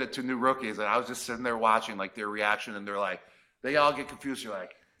still did it to new rookies. And I was just sitting there watching, like, their reaction, and they're like, they all get confused. You're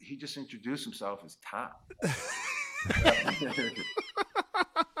like, he just introduced himself as Tom.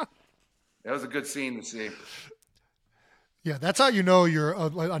 It was a good scene to see. Yeah, that's how you know you're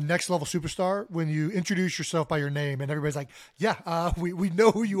a next level superstar, when you introduce yourself by your name, and everybody's like, "Yeah, we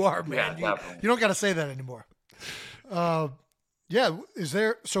know who you are, man. Yeah, you don't got to say that anymore." Yeah, is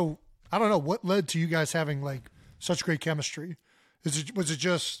there? So I don't know what led to you guys having like such great chemistry. Was it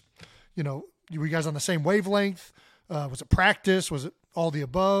just, were you guys on the same wavelength? Was it practice? Was it all the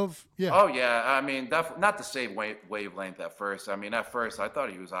above? Yeah. Oh yeah, I mean, not the same wavelength at first. I mean, at first I thought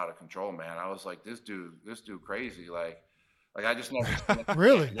he was out of control, man. I was like, this dude crazy, like I just never seen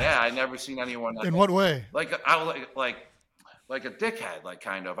Really? Yeah, I never seen anyone. In what way? Like I like a dickhead, like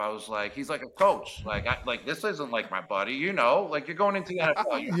kind of. I was like, he's like a coach. Like this isn't like my buddy, like you're going into the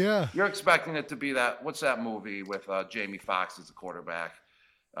NFL. Yeah. You're expecting it to be that. What's that movie with Jamie Foxx as the quarterback?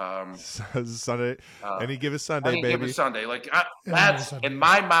 Sunday. Any given Sunday, baby. Any given Sunday. Like that's in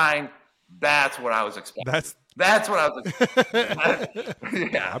my mind. That's what I was expecting. That's what I was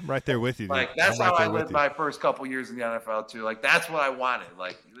expecting. Yeah, I'm right there with you. Dude. Like that's how I lived my first couple years in the NFL too. Like that's what I wanted.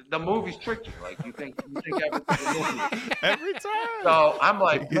 Like the movies trick you. Like you think everything's a movie every time. So I'm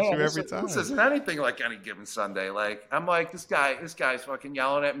like, man, this this isn't anything like any given Sunday. Like I'm like, this guy's fucking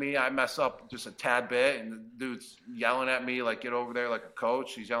yelling at me. I mess up just a tad bit, and the dude's yelling at me like, get over there like a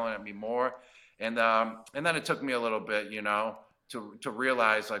coach. He's yelling at me more, and then it took me a little bit, to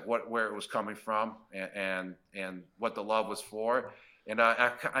realize like where it was coming from and what the love was for. And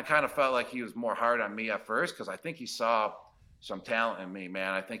I kind of felt like he was more hard on me at first, because I think he saw some talent in me,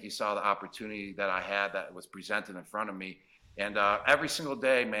 man. I think he saw the opportunity that I had that was presented in front of me. And every single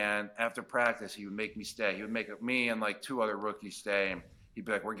day, man, after practice, he would make me stay. He would make me and like two other rookies stay. And he'd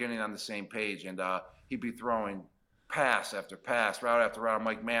be like, we're getting on the same page. And he'd be throwing pass after pass, route after route. I'm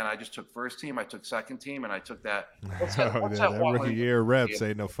like, man, I just took first team, I took second team, and I took that. What's that rookie year reps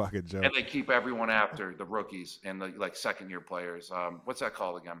ain't no fucking joke. And they keep everyone after the rookies and the like second year players. What's that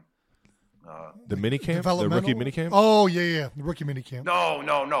called again? The mini camp, the rookie mini camp. Oh yeah, the rookie mini camp.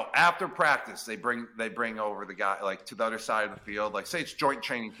 No. After practice, they bring over the guy like to the other side of the field. Like say it's joint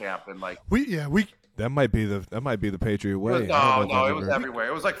training camp, and like we. That might be the Patriot way. No, it was everywhere.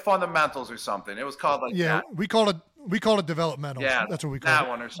 It was like fundamentals or something. It was called like that. we called it developmental. Yeah, that's what we called that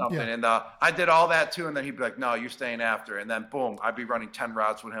one or something. Yeah. And I did all that too, and then he'd be like, "No, you're staying after." And then boom, I'd be running 10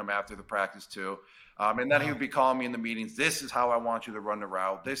 routes with him after the practice too. And then he would be calling me in the meetings. This is how I want you to run the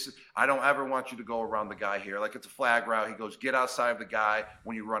route. I don't ever want you to go around the guy here. Like it's a flag route. He goes, get outside of the guy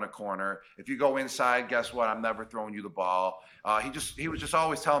when you run a corner. If you go inside, guess what? I'm never throwing you the ball. He was just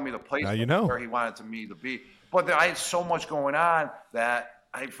always telling me the place where he wanted me to be. But I had so much going on that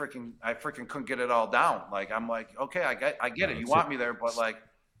I freaking couldn't get it all down. Like, I'm like, okay, I get it. You want me there, but like,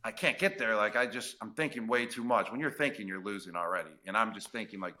 I can't get there. Like, I'm thinking way too much. When you're thinking, you're losing already. And I'm just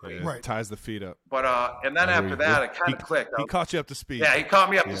thinking like crazy. Right. Ties the feet up. But, and then after that, it kind of clicked. He caught you up to speed. Yeah, he caught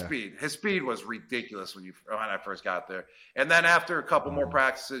me up to speed. His speed was ridiculous when I first got there. And then after a couple more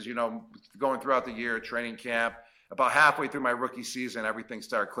practices, you know, going throughout the year, training camp, about halfway through my rookie season, everything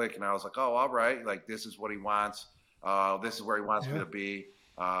started clicking. I was like, oh, all right. Like, this is what he wants. This is where he wants me to be.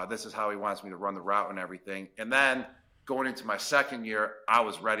 This is how he wants me to run the route and everything. And then going into my second year, I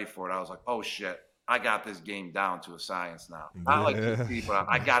was ready for it. I was like, oh, shit, I got this game down to a science now. Not like PC, but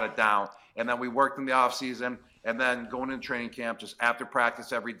I got it down. And then we worked in the offseason, and then going into training camp, just after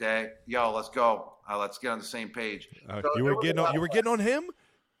practice every day, yo, let's go. Let's get on the same page. So you were getting on him?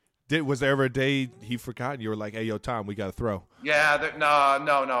 Was there ever a day he forgot and you were like, hey, yo, Tom, we got to throw? Yeah, no,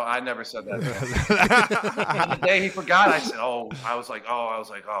 I never said that. The day he forgot, I was like,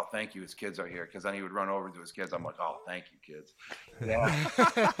 oh, thank you, his kids are here. Because then he would run over to his kids. I'm like, oh, thank you, kids. Yeah.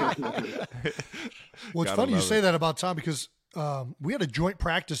 Well, it's funny you say that about Tom because we had a joint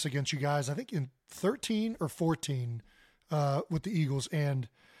practice against you guys, I think in 13 or 14 with the Eagles. And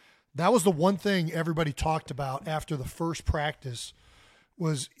that was the one thing everybody talked about after the first practice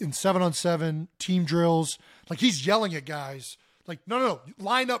was in 7-on-7 team drills. Like, he's yelling at guys like, no,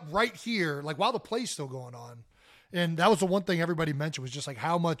 line up right here. Like, while the play's still going on. And that was the one thing everybody mentioned was just like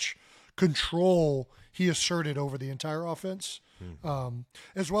how much control he asserted over the entire offense.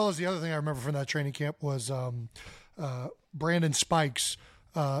 As well as the other thing I remember from that training camp was Brandon Spikes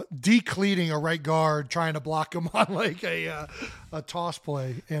decleating a right guard, trying to block him on like a toss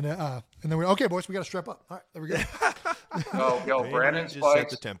play. And then we, okay, boys, we got to strap up. All right, there we go. Yo, Brandon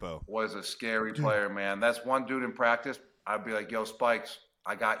Spikes the tempo. Was a scary player, man. That's one dude in practice. I'd be like, yo, Spikes,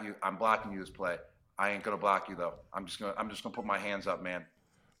 I got you. I'm blocking you this play. I ain't gonna block you though. I'm just gonna put my hands up, man.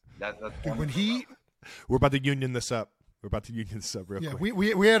 That's We're about to union this up. Real quick.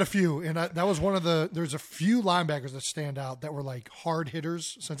 Yeah, we had a few, and that was one of there's a few linebackers that stand out that were like hard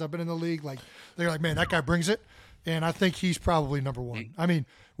hitters since I've been in the league. Like, they're like, man, that guy brings it. And I think he's probably number one. I mean,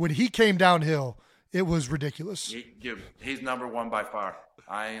 when he came downhill, it was ridiculous. He's number one by far.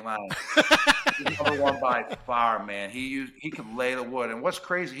 I ain't lying. He's number one by far, man. He can lay the wood. And what's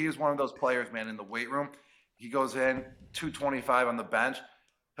crazy, he was one of those players, man, in the weight room. He goes in, 225 on the bench.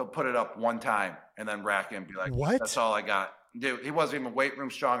 He'll put it up one time and then rack it and be like, what? That's all I got. Dude, he wasn't even weight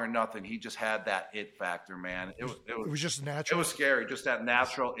room strong or nothing. He just had that it factor, man. It was just natural. It was scary, just that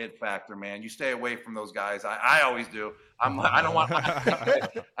natural it factor, man. You stay away from those guys. I always do. I don't want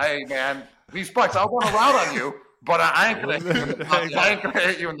 – hey, man, these Spikes, I'll run around on you, but I ain't going to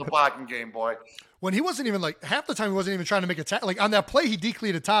hit you in the blocking game, boy. When he wasn't even like – half the time he wasn't even trying to make a tackle. Like, on that play, he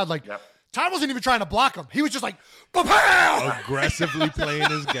decleated Todd. Like, Todd wasn't even trying to block him. He was just like, pow! Aggressively playing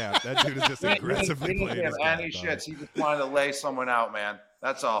his gap. That dude is just aggressively playing his gap. Any shits. He just wanted to lay someone out, man.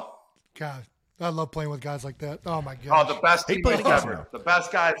 That's all. God, I love playing with guys like that. Oh, my God. Oh, the best team ever. The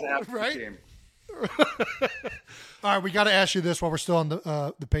best guys ever. Right? Team. All right, we got to ask you this while we're still on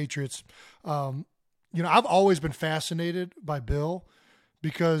the Patriots. I've always been fascinated by Bill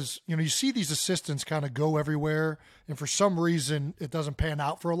because, you see these assistants kind of go everywhere, and for some reason it doesn't pan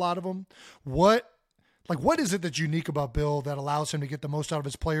out for a lot of them. What is it that's unique about Bill that allows him to get the most out of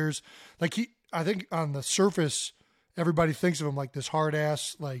his players? Like, I think on the surface, everybody thinks of him like this hard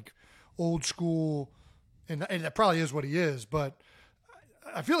ass, like old school, and that probably is what he is, but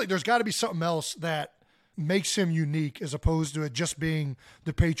I feel like there's got to be something else that makes him unique as opposed to it just being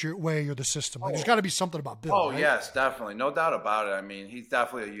the Patriot way or the system. Like, there's got to be something about Bill. Oh, right? Yes, definitely. No doubt about it. I mean, he's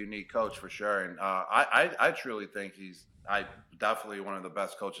definitely a unique coach for sure. And I truly think he's definitely one of the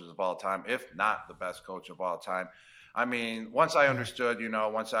best coaches of all time, if not the best coach of all time. I mean, once I understood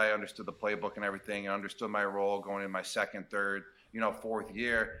the playbook and everything, and understood my role going in my second, third, fourth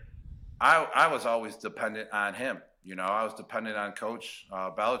year, I was always dependent on him. I was dependent on Coach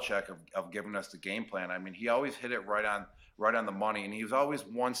Belichick of giving us the game plan. I mean, he always hit it right on the money, and he was always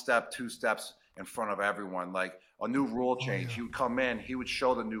one step, two steps in front of everyone. Like a new rule change, he would come in, he would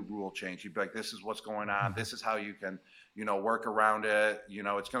show the new rule change. He'd be like, "This is what's going on. This is how you can, work around it.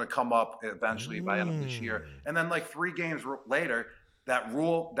 It's going to come up eventually by the end of this year." And then, like 3 games later, that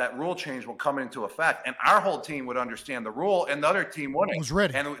rule change will come into effect, and our whole team would understand the rule, and the other team wouldn't. Was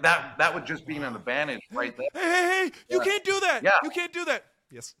ready, and that would just be an advantage right there. Hey! You can't do that. Yeah. You can't do that.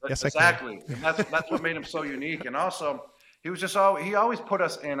 Yes, exactly. And that's what made him so unique. And also, he always put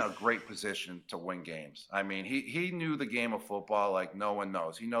us in a great position to win games. I mean, he knew the game of football like no one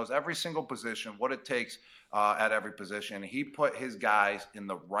knows. He knows every single position, what it takes at every position. He put his guys in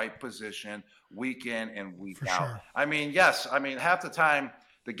the right position week in and week out. Sure. I mean, yes. I mean, half the time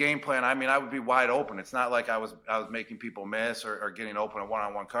the game plan, I mean, I would be wide open. It's not like I was making people miss or getting open in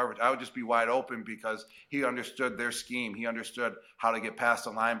one-on-one coverage. I would just be wide open because he understood their scheme. He understood how to get past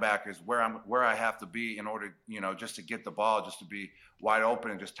the linebackers, where I have to be in order, just to get the ball, just to be wide open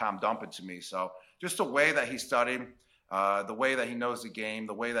and just Tom dump it to me. So just the way that he studied, the way that he knows the game,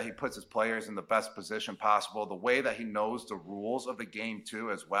 the way that he puts his players in the best position possible, the way that he knows the rules of the game too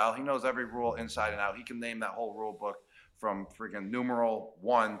as well. He knows every rule inside and out. He can name that whole rule book from freaking numeral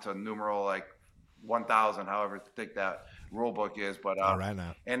 1 to numeral like 1,000, however thick that rule book is. But right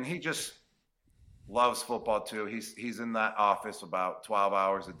now. And he just loves football too. He's in that office about 12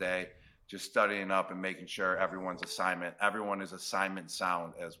 hours a day, just studying up and making sure everyone is assignment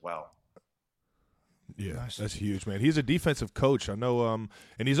sound as well. Yeah, nice. That's huge, man. He's a defensive coach. I know,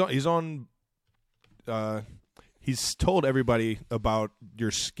 and he's told everybody about your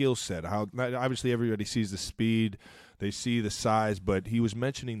skill set. How obviously everybody sees the speed. They see the size, but he was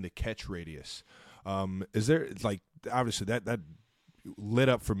mentioning the catch radius. Is there obviously that lit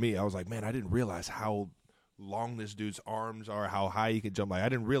up for me? I was like, man, I didn't realize how long this dude's arms are, how high he can jump. I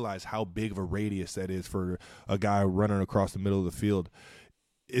didn't realize how big of a radius that is for a guy running across the middle of the field.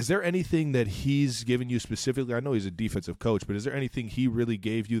 Is there anything that he's given you specifically? I know he's a defensive coach, but is there anything he really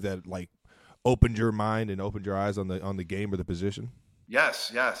gave you that opened your mind and opened your eyes on the game or the position?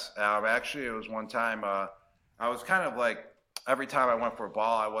 Yes. Actually, it was one time. I was kind of like every time I went for a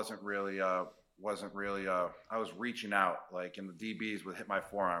ball, I wasn't really. I was reaching out, and the DBs would hit my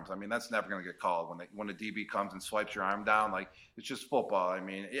forearms. I mean, that's never going to get called when the DB comes and swipes your arm down. It's just football. I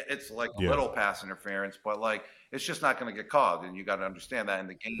mean, it's a little pass interference, but it's just not going to get called, and you got to understand that in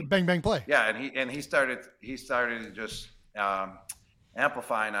the game. Bang bang play. Yeah, and he started just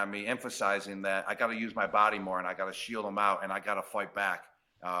amplifying on me, emphasizing that I got to use my body more, and I got to shield him out, and I got to fight back.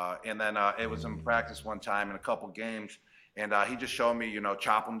 And then it was in practice one time in a couple games. And he just showed me,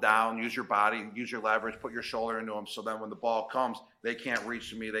 chop them down, use your body, use your leverage, put your shoulder into them. So then when the ball comes, they can't reach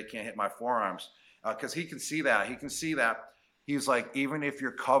to me. They can't hit my forearms because he can see that. He can see that. He's like, even if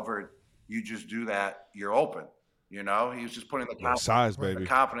you're covered, you just do that. You're open. He was just putting the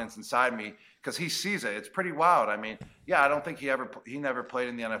confidence inside me because he sees it. It's pretty wild. I mean, yeah, I don't think he never played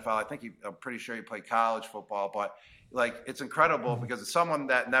in the NFL. I'm pretty sure he played college football, but it's incredible because it's someone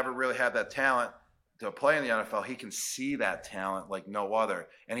that never really had that talent to play in the NFL. He can see that talent like no other.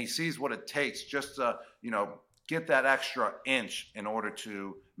 And he sees what it takes just to, get that extra inch in order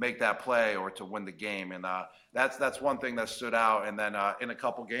to make that play or to win the game. And that's one thing that stood out. And then in a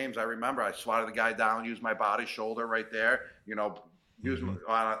couple games, I remember I swatted the guy down, used my body, shoulder right there, on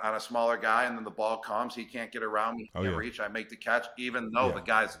a smaller guy. And then the ball comes, he can't get around me, can't reach. I make the catch, even though the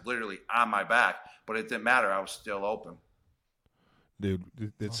guy's literally on my back. But it didn't matter. I was still open. Dude,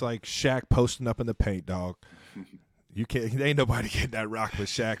 it's like Shaq posting up in the paint, dog. You can't. Ain't nobody getting that rock with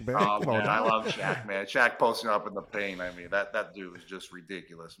Shaq, man. Oh, man, I love Shaq, man. Shaq posting up in the paint. I mean, that dude is just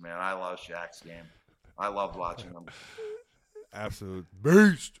ridiculous, man. I love Shaq's game. I love watching him. Absolute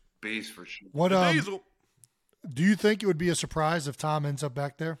beast for sure. What do you think it would be a surprise if Tom ends up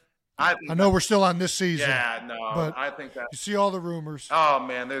back there? I know we're still on this season. Yeah, no, but I think that. You see all the rumors. Oh,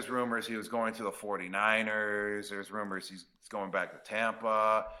 man, there's rumors he was going to the 49ers. There's rumors he's going back to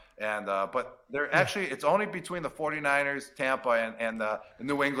Tampa. And but they're actually, it's only between the 49ers, Tampa, and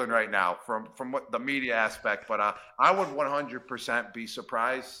New England right now from what the media aspect. But I would 100% be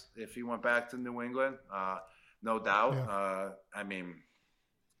surprised if he went back to New England. No doubt. Yeah. I mean,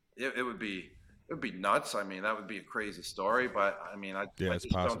 it would be nuts. I mean, that would be a crazy story. But I mean, I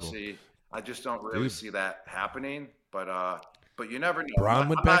just don't really see that happening. But you never know. Braun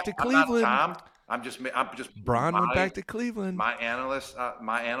went back to Cleveland. I'm just Braun went back to Cleveland. My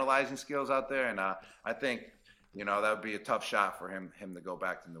analyzing skills out there, and I think that would be a tough shot for him to go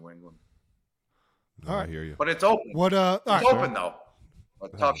back to New England. All right, I hear you. But it's open. It's open though. A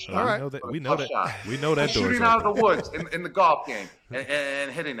tough shot. All right, we know that. We know that. Shooting out of the woods in the golf game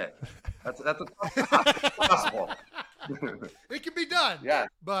and hitting it. That's a tough shot. Possible. It can be done. Yeah.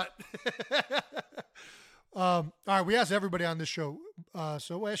 But all right, we asked everybody on this show,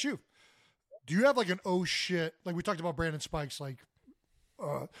 so we'll ask you. Do you have an oh shit, like we talked about Brandon Spikes, do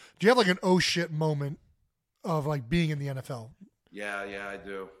you have an oh shit moment of being in the NFL? Yeah, I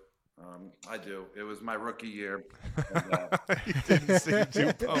do. I do. It was my rookie year. And, he didn't seem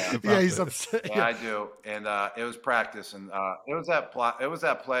too pumped about he's upset. Yeah, I do. And it was practice, and it was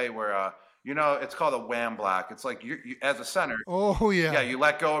that play where it's called a wham block. It's like you as a center. Oh, yeah. Yeah, you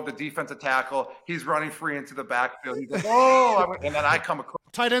let go of the defensive tackle. He's running free into the backfield. He's like, oh, and then I come across.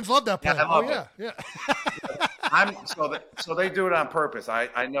 Tight ends love that play. Yeah, I love it. So they do it on purpose.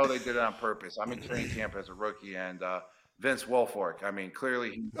 I know they did it on purpose. I'm in training camp as a rookie, and Vince Wilfork. I mean,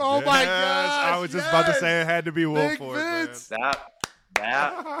 clearly. Oh my gosh! I was just about to say it had to be Wilfork.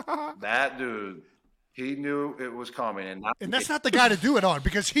 That dude. He knew it was coming, and that's not the guy to do it on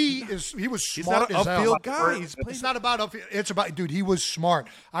because he was He's smart. He's not an upfield guy. It's not about upfield. It's about dude. He was smart.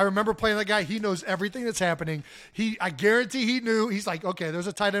 I remember playing that guy. He knows everything that's happening. I guarantee he knew. He's like, okay, there's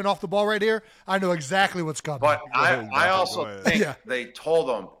a tight end off the ball right here. I know exactly what's coming. But I also think they told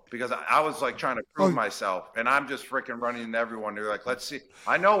him because I was like trying to prove myself, and I'm just freaking running into everyone. They're like, let's see.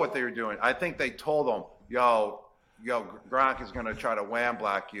 I know what they were doing. I think they told him, yo, Gronk is going to try to wham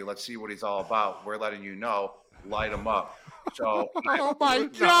block you. Let's see what he's all about. We're letting you know. Light him up. So, oh my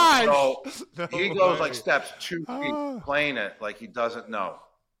gosh! So he goes like steps 2 feet, playing it like he doesn't know.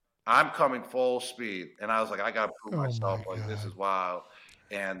 I'm coming full speed, and I was like, I got to prove myself. Like this is wild.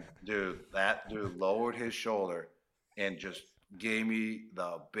 And that dude lowered his shoulder and just gave me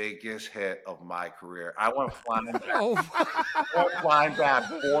the biggest hit of my career. I went flying back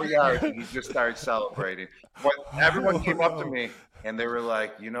 4 yards, and he just started celebrating. But everyone came up to me, and they were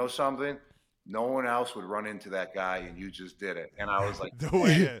like, you know something? No one else would run into that guy, and you just did it. And I was like,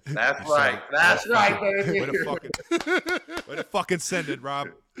 that's right. That's right, baby. Way to fucking send it, Rob.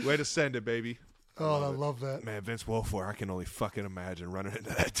 Way to send it, baby. I love that. Man, Vince Wilfork, I can only fucking imagine running into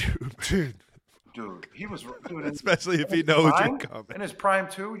that Dude, he was doing it. Especially if he knows you're coming. In his prime,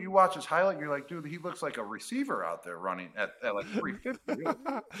 too, you watch his highlight, you're like, dude, he looks like a receiver out there running at like 350.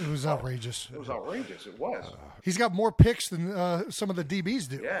 It was outrageous. It was outrageous. It was. He's got more picks than some of the DBs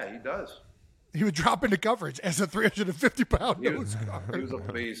do. Yeah, he does. He would drop into coverage as a 350-pound nose guard. He was a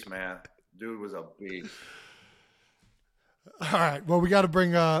beast, man. Dude was a beast. All right. Well, we got to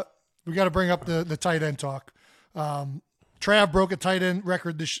bring up the tight end talk. Trav broke a tight end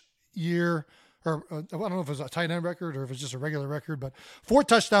record this year. Or I don't know if it was a tight end record or if it's just a regular record, but 4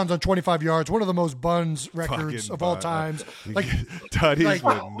 touchdowns on 25 yards, one of the most buns records of all times. Like tutties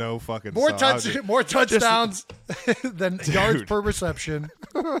with no fucking more touchdowns than yards per reception.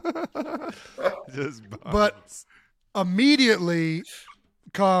 But immediately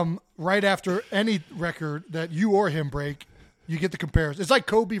come right after any record that you or him break, you get the comparison. It's like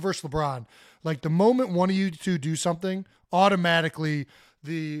Kobe versus LeBron. Like the moment one of you two do something, automatically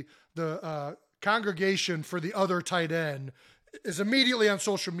the congregation for the other tight end is immediately on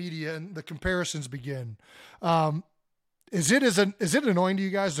social media and the comparisons begin. Is it annoying to you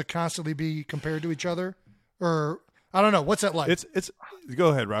guys to constantly be compared to each other? Or I don't know. What's that like? It's go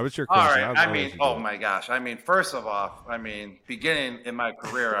ahead, Rob. It's your question. All right. Oh my gosh. First of all, beginning in my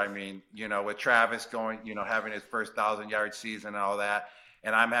career, with Travis going, having his first 1,000-yard season and all that,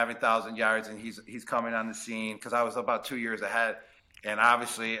 and I'm having 1,000 yards and he's coming on the scene because I was about 2 years ahead. And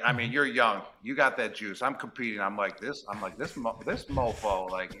obviously, you're young. You got that juice. I'm competing. I'm like this mofo.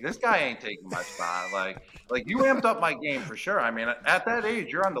 Like this guy ain't taking my spot. Like you amped up my game for sure. At that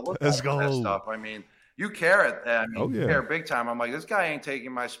age, you're on the lookout for that stuff. You care. You care big time. I'm like, this guy ain't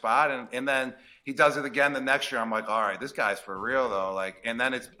taking my spot. And then he does it again the next year. I'm like, all right, this guy's for real though. And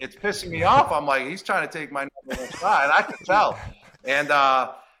then it's pissing me off. I'm like, he's trying to take my number 1 spot, and I can tell. And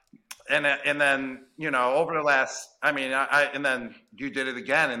then, over the last, and then you did it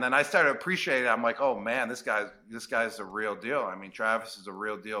again. And then I started appreciating it. I'm like, oh man, this guy's a real deal. Travis is a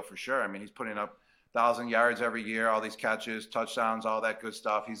real deal for sure. He's putting up 1,000 yards every year, all these catches, touchdowns, all that good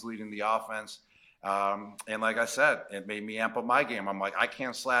stuff. He's leading the offense. And like I said, it made me amp up my game. I'm like, I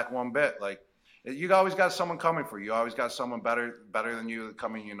can't slack one bit. Like you always got someone coming for you. You always got someone better than you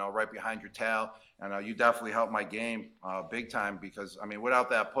coming, right behind your tail. And you definitely helped my game big time because, without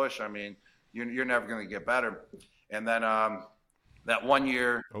that push, you're never going to get better. And then that 1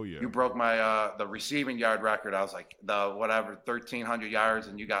 year, you broke my the receiving yard record. I was like, 1,300 yards,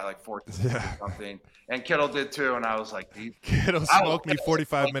 and you got like 14 or something. And Kittle did too, and I was like, Kittle smoked me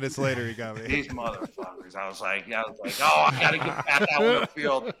 45 minutes later. He got me. These motherfuckers. I was like, oh, I got to get back out on the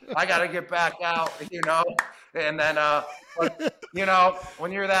field. I got to get back out, And then,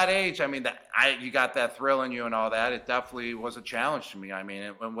 when you're that age, you got that thrill in you and all that. It definitely was a challenge to me.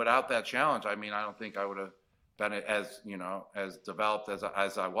 And without that challenge, I don't think I would have been as developed as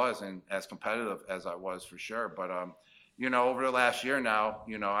I was and as competitive as I was for sure. But, over the last year now,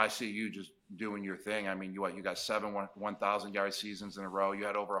 I see you just doing your thing. You got 7 1,000-yard seasons in a row. You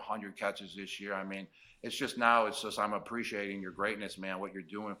had over 100 catches this year. It's just I'm appreciating your greatness, man, what you're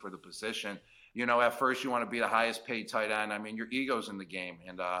doing for the position. At first you want to be the highest paid tight end. Your ego's in the game.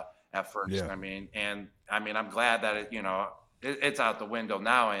 at first. Yeah. I'm glad that it's out the window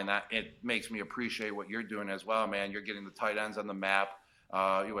now, and it makes me appreciate what you're doing as well, man. You're getting the tight ends on the map.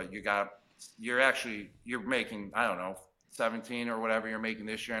 You're making, I don't know, 17 or whatever you're making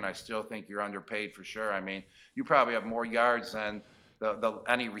this year, and I still think you're underpaid for sure. I mean, you probably have more yards than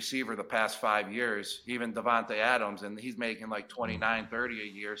any receiver the past 5 years, even Devontae Adams, and he's making like 29, 30 a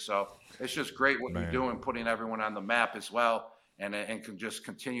year. So it's just great what you're doing, putting everyone on the map as well, and just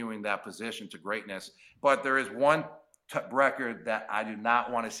continuing that position to greatness. But there is one record that I do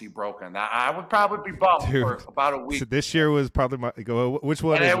not want to see broken. Now, I would probably be bummed for about a week. So this year was probably which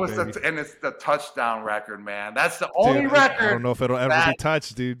one? And it's the touchdown record, man. That's the only record. I don't know if it'll ever be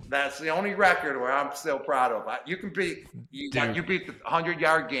touched, dude. That's the only record where I'm still proud of. You beat the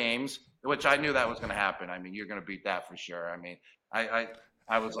 100-yard games, which I knew that was going to happen. I mean, you're going to beat that for sure. I mean,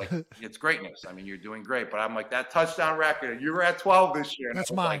 I was like, it's greatness. I mean, you're doing great. But I'm like, that touchdown record, you were at 12 this year. That's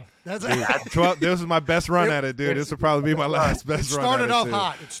mine. Like, That's 12. This was my best run at it, dude. This will probably be my last best run at it. It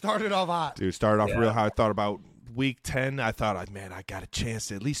started off hot. Dude, started off real high. I thought about week 10, I thought, man, I got a chance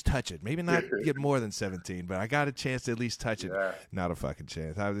to at least touch it. Maybe not get more than 17, but I got a chance to at least touch it. Yeah. Not a fucking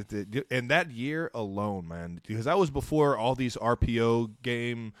chance. And that year alone, man, because that was before all these RPO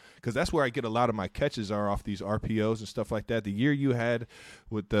game, because that's where I get a lot of my catches are off these RPOs and stuff like that. The year you had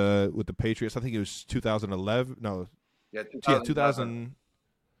with the Patriots, I think it was 2011. No. Yeah,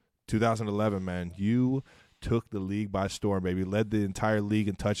 2011, man. You took the league by storm, baby. Led the entire league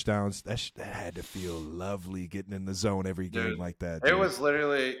in touchdowns. That had to feel lovely getting in the zone every game like that. Dude. It was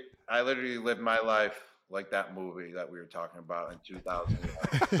literally, I literally lived my life like that movie that we were talking about in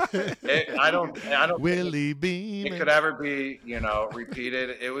 2011. I don't Willie Beam. It could ever be,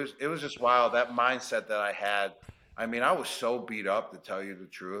 repeated. It was just wild. That mindset that I had. I mean, I was so beat up, to tell you the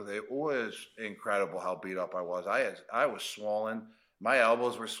truth. It was incredible how beat up I was. I was swollen. My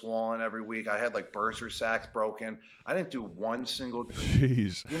elbows were swollen every week. I had like bursa sacks broken. I didn't do one single treatment.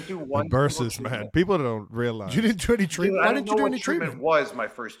 Jeez. Didn't do one bursas, man. People don't realize. You didn't do any treatment? Why didn't you do any treatment? It was my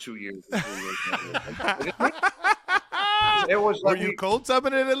first 2 years. It was like, were you cold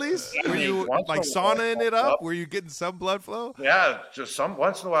tubbing it at least? Were you like saunaing it up? Were you getting some blood flow? Yeah, just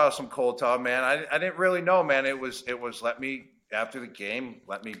once in a while, some cold tub, man. I didn't really know, man. It was let me, after the game,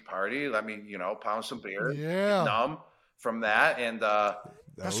 let me party, let me, pound some beer, get numb from that. And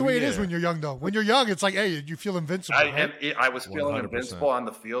that's the way it is when you're young, though. When you're young, it's like, hey, you feel invincible. I was feeling 100%. invincible on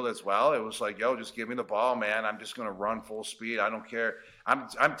the field as well. It was like, yo, just give me the ball, man. I'm just gonna run full speed. I don't care.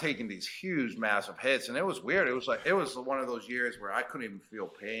 I'm taking these huge, massive hits, and it was weird. It was one of those years where I couldn't even feel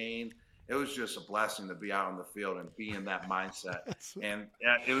pain. It was just a blessing to be out on the field and be in that mindset. And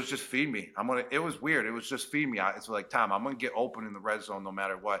it was just feed me. It was weird. It was just feed me. It's like, Tom, I'm gonna get open in the red zone no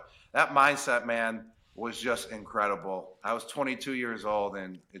matter what. That mindset, man, was just incredible. I was 22 years old,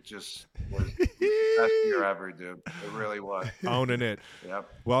 and it just was the best year ever, dude. It really was. Owning it. Yep.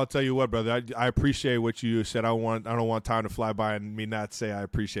 Well, I'll tell you what, brother. I appreciate what you said. I don't want time to fly by and me not say I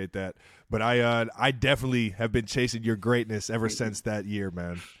appreciate that. But I definitely have been chasing your greatness ever since that year,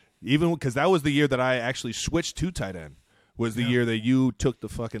 man. Even because that was the year that I actually switched to tight end. Was the year that you took the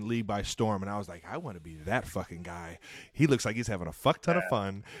fucking league by storm, and I was like, I want to be that fucking guy. He looks like he's having a fuck ton of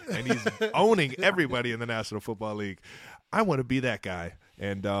fun, and he's owning everybody in the National Football League. I want to be that guy,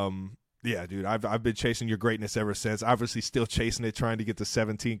 and yeah, dude, I've been chasing your greatness ever since. Obviously, still chasing it, trying to get to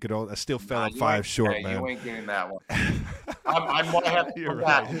 17. I still fell at 5 short, man. You ain't getting that one. I might have to come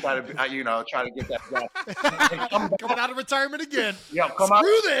back and try to get that done. Coming out of retirement again. Yo,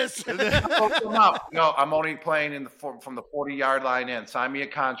 Screw this. Come out. Yo, I'm only playing from the 40-yard line in. Sign me a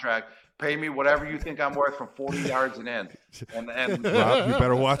contract. Pay me whatever you think I'm worth from 40 yards and in. And Rob, you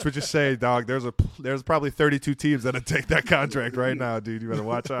better watch what you say, dog. There's probably 32 teams that'll take that contract right now, dude. You better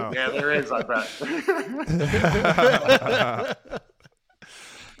watch out. Yeah, there is, I bet.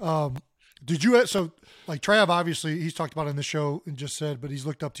 Did you so like Trav? Obviously, he's talked about it in the show and just said, but he's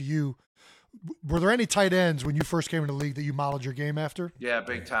looked up to you. Were there any tight ends when you first came into the league that you modeled your game after? Yeah,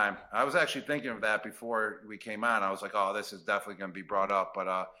 big time. I was actually thinking of that before we came on. I was like, oh, this is definitely going to be brought up,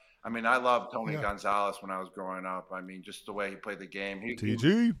 but I mean, I loved Tony Gonzalez when I was growing up. I mean, just the way he played the game.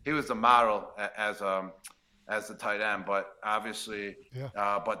 He was the model as the tight end, but obviously,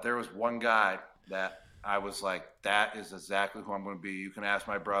 but there was one guy that I was like, that is exactly who I'm going to be. You can ask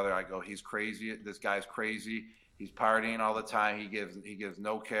my brother. I go, he's crazy. This guy's crazy. He's partying all the time. He gives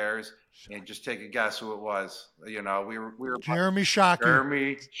no cares. And just take a guess who it was. You know, we were Jeremy Shockey.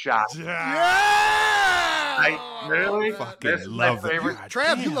 Jeremy Shockey. Yeah! Really? Fucking love it.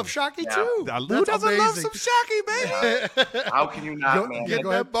 Trav, you love Shockey too. Who doesn't love some Shockey, baby? How can you not, man? Get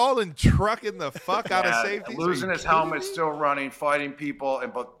that ball and trucking the fuck out of safety. Losing his helmet, still running, fighting people.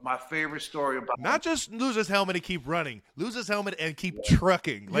 But my favorite story about not just lose his helmet and keep running, lose his helmet and keep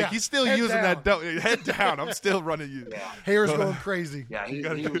trucking. Like he's still head using down. that head down. I'm still running you. Hair's going crazy. Yeah,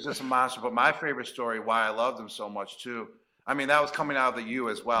 he was just a monster. But my favorite story, why I loved him so much too. I mean, that was coming out of the U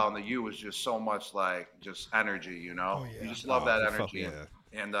as well, and the U was just so much like just energy, you know. You just love that energy.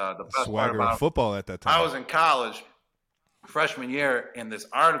 And the best swagger part about football at that time. I was in college, freshman year, and this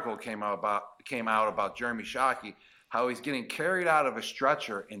article came out about Jeremy Shockey, how he's getting carried out of a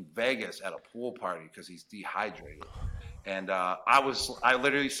stretcher in Vegas at a pool party because he's dehydrated. And I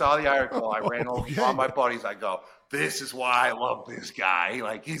literally saw the article. I ran over to all my buddies. I go, this is why I love this guy.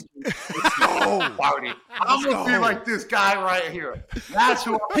 Like he's so party. I'm gonna be like this guy right here. That's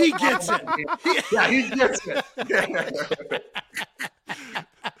who he gets it. Yeah, he gets it.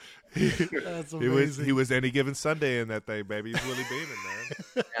 That's amazing. He was any given Sunday in that thing, baby. He's Willie Beeman,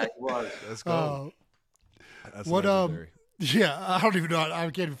 man. Yeah, he was. Let's go. That's what legendary. Yeah, I don't even know. I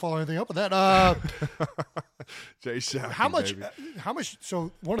can't even follow anything up with that. Jay Shockey, how much? baby. How much?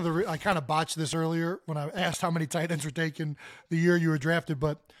 So one of the I kind of botched this earlier when I asked how many tight ends were taken the year you were drafted.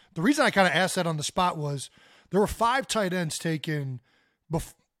 But the reason I kind of asked that on the spot was there were 5 tight ends taken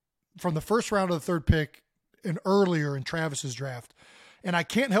from the first round of the third pick and earlier in Travis's draft, and I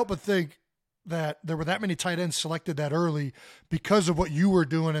can't help but think that there were that many tight ends selected that early because of what you were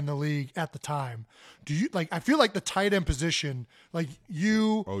doing in the league at the time. Do you I feel like the tight end position, like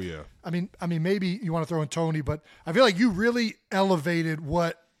you, oh yeah. I mean, maybe you want to throw in Tony, but I feel like you really elevated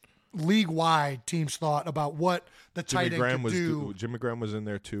what league wide teams thought about what the tight end could do. Jimmy Graham was in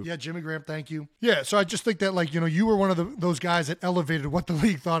there too. Yeah. Jimmy Graham. Thank you. Yeah. So I just think that you were one of those guys that elevated what the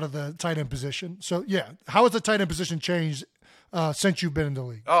league thought of the tight end position. So yeah, how has the tight end position changed since you've been in the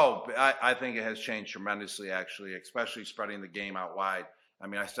league? Oh, I think it has changed tremendously, actually, especially spreading the game out wide. I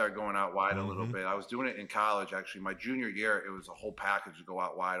mean, I started going out wide a little bit. I was doing it in college, actually. My junior year, it was a whole package to go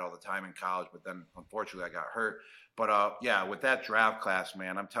out wide all the time in college, but then, unfortunately, I got hurt. But, yeah, with that draft class,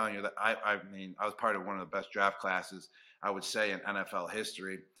 man, I'm telling you that I was part of one of the best draft classes, I would say, in NFL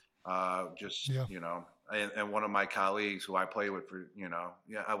history. You know, and one of my colleagues who I played with for,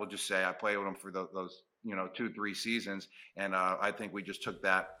 I will just say I played with him for those 2-3 seasons. And I think we just took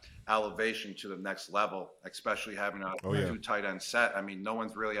that elevation to the next level, especially having a 2 tight end set. I mean, no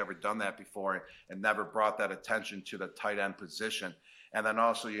one's really ever done that before and never brought that attention to the tight end position. And then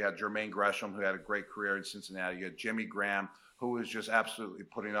also you had Jermaine Gresham, who had a great career in Cincinnati. You had Jimmy Graham, who was just absolutely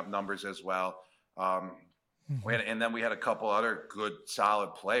putting up numbers as well. And then we had a couple other good,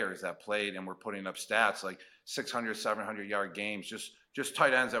 solid players that played and were putting up stats like 600, 700-yard games, just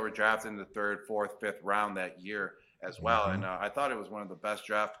tight ends that were drafted in the 3rd, 4th, 5th round that year as well. And I thought it was one of the best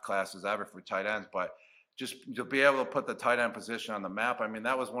draft classes ever for tight ends. But just to be able to put the tight end position on the map, I mean,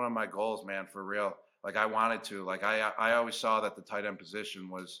 that was one of my goals, man, for real. Like, I wanted to. Like, I always saw that the tight end position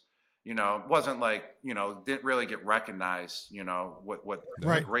was, wasn't like, didn't really get recognized, what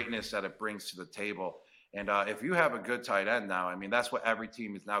the greatness that it brings to the table. And if you have a good tight end now, I mean, that's what every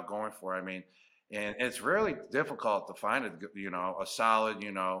team is now going for. I mean, and it's really difficult to find a solid,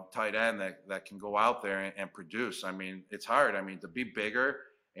 tight end that can go out there and produce. I mean, it's hard. I mean, to be bigger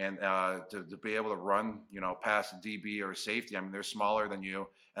and to be able to run, past a DB or a safety. I mean, they're smaller than you.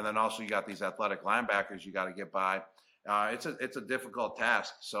 And then also you got these athletic linebackers you got to get by. It's a difficult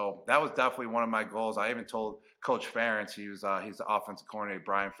task. So that was definitely one of my goals. I even told Coach Ferentz, he's the offensive coordinator,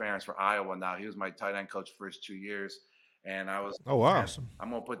 Brian Ferentz for Iowa now. He was my tight end coach for his 2 years. And I was, oh wow, awesome.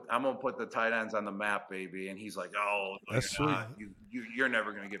 I'm gonna put the tight ends on the map, baby. And he's like, oh, that's sweet. You're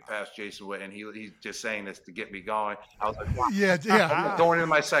never gonna get past Jason Witt. And he's just saying this to get me going. I was like, wow. yeah. Going into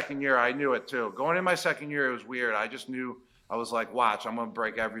my second year, I knew it too. Going in my second year, it was weird. I just knew. I was like, watch, I'm gonna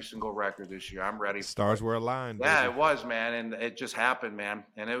break every single record this year. I'm ready. Stars were aligned. Yeah, baby. It was, man, and it just happened, man.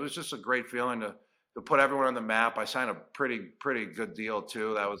 And it was just a great feeling to put everyone on the map. I signed a pretty good deal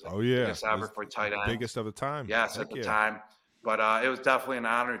too. That was the biggest ever for tight end. Biggest of the time. Yes, at the time. But it was definitely an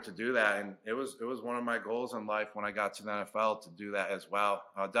honor to do that, and it was one of my goals in life when I got to the NFL to do that as well.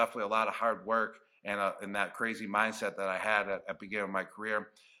 Definitely a lot of hard work and that crazy mindset that I had at the beginning of my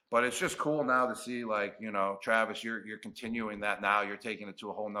career. But it's just cool now to see, like, Travis, you're continuing that now. You're taking it to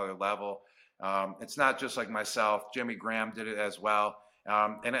a whole nother level. It's not just like myself. Jimmy Graham did it as well.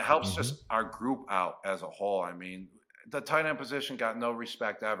 And it helps just our group out as a whole. I mean, the tight end position got no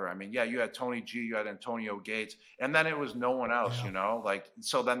respect ever. I mean, yeah, you had Tony G, you had Antonio Gates, and then it was no one else, like,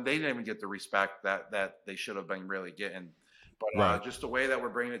 so then they didn't even get the respect that they should have been really getting. But just the way that we're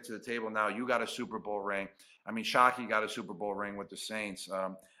bringing it to the table now, you got a Super Bowl ring. I mean, Shockey got a Super Bowl ring with the Saints.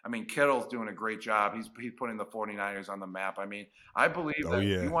 I mean, Kittle's doing a great job. He's putting the 49ers on the map. I mean, I believe that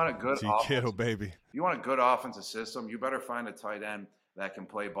if you want a good Kittle, baby. You want a good offensive system, you better find a tight end that can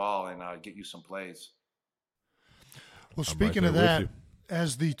play ball and get you some plays. Well, speaking of that,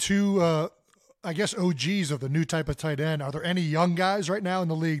 as the two, I guess, OGs of the new type of tight end, are there any young guys right now in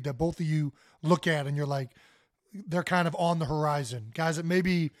the league that both of you look at and you're like, they're kind of on the horizon? Guys that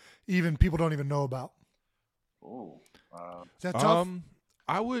maybe even people don't even know about? Oh, is that tough?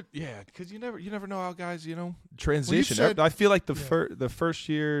 I would, because you never know how guys, transition. Well, I feel like the first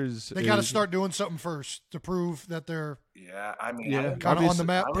years they got to start doing something first to prove that they're kind of on the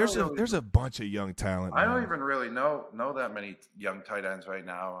map. There's a bunch of young talent. I don't even really know that many young tight ends right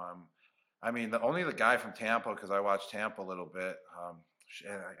now. I mean, only the guy from Tampa, because I watched Tampa a little bit.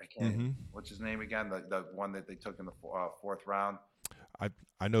 I can't. Mm-hmm. What's his name again? The one that they took in the fourth round.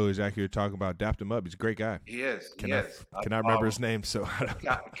 I know exactly what you're talking about. Dapped him up. He's a great guy. He is. Can I remember his name? So I don't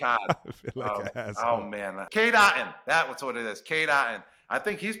God. I feel like man. Cade Otton. That's what it is. Cade Otton. I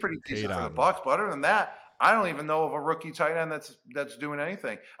think he's pretty decent for the Bucs. But other than that, I don't even know of a rookie tight end that's doing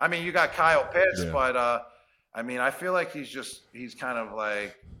anything. I mean, you got Kyle Pitts, but I mean, I feel like he's kind of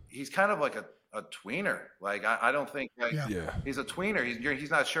like a tweener. Like I don't think he's a tweener. He's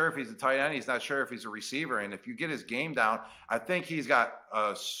not sure if he's a tight end. He's not sure if he's a receiver. And if you get his game down, I think he's got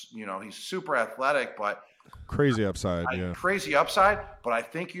he's super athletic, but crazy upside. Crazy upside. But I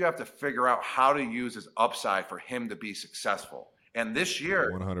think you have to figure out how to use his upside for him to be successful. And this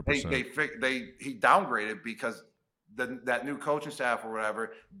year, 100%. He downgraded because that new coaching staff or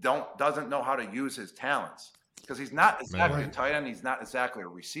whatever doesn't know how to use his talents. Because he's not exactly a tight end, he's not exactly a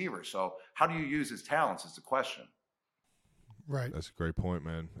receiver. So how do you use his talents is the question. Right. That's a great point,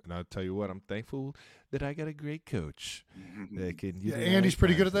 man. And I'll tell you what, I'm thankful that I got a great coach. That can, Andy's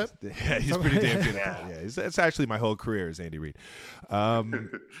pretty good at that? Yeah, he's pretty damn good at that. Yeah, it's actually my whole career is Andy Reid.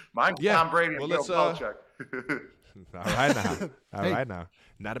 Mine's Tom Brady and Bill Belichick. All right now.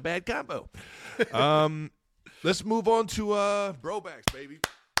 Not a bad combo. Let's move on to Brobacks, baby.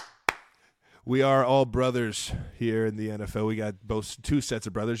 We are all brothers here in the NFL. We got two sets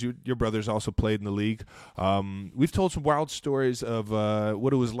of brothers. Your brothers also played in the league. We've told some wild stories of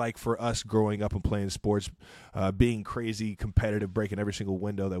what it was like for us growing up and playing sports, being crazy, competitive, breaking every single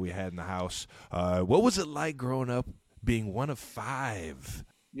window that we had in the house. What was it like growing up being one of five?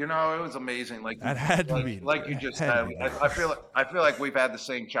 It was amazing. Like that had to be. Like you just said, I feel like we've had the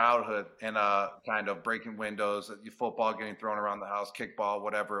same childhood and kind of breaking windows, football getting thrown around the house, kickball,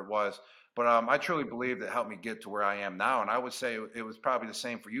 whatever it was. But I truly believe that helped me get to where I am now. And I would say it was probably the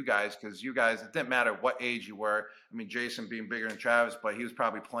same for you guys because you guys, it didn't matter what age you were. I mean, Jason being bigger than Travis, but he was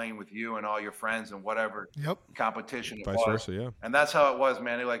probably playing with you and all your friends and whatever competition it Vice was. Versa, yeah. And that's how it was,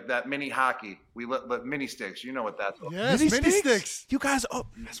 man. Like that mini hockey. We lit mini sticks. You know what that's about. Yes, mini sticks. You guys,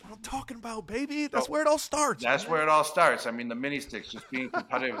 that's what I'm talking about, baby. That's where it all starts. That's where it all starts. I mean, the mini sticks, just being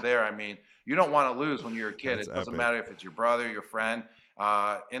competitive there. I mean, you don't want to lose when you're a kid. It doesn't matter if it's your brother, your friend.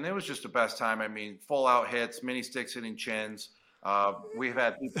 And it was just the best time. I mean, full out hits, mini sticks hitting chins. We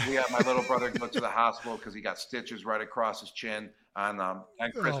had my little brother go to the hospital because he got stitches right across his chin on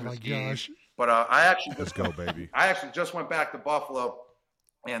Christmas Eve. Gosh. But let's go, baby. I actually just went back to Buffalo,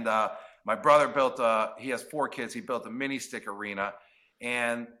 and my brother he has 4 kids. He built a mini stick arena.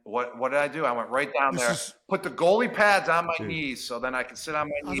 And what did I do? I went right down there, put the goalie pads on my knees so then I can sit on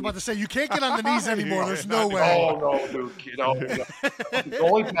my knees. I was about to say, you can't get on the knees anymore. There's no way. Oh, no, dude. Put the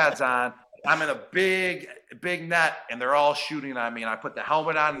goalie pads on. I'm in a big net, and they're all shooting on me. And I put the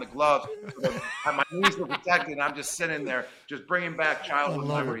helmet on and the gloves. So my knees were protected, and I'm just sitting there just bringing back childhood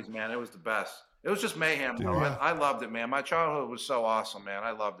memories, man. It was the best. It was just mayhem, though. I loved it, man. My childhood was so awesome, man. I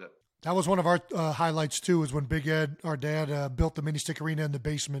loved it. That was one of our highlights, too, is when Big Ed, our dad, built the mini stick arena in the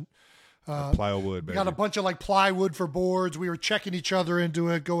basement. Plywood, baby. We got a bunch of plywood for boards. We were checking each other into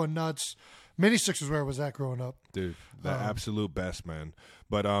it, going nuts. Mini sticks is where I was at growing up. Dude, the absolute best, man.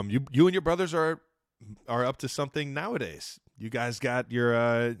 But you and your brothers are up to something nowadays. You guys got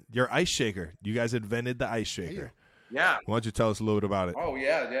your ice shaker. You guys invented the ice shaker. Yeah. Why don't you tell us a little bit about it? Oh,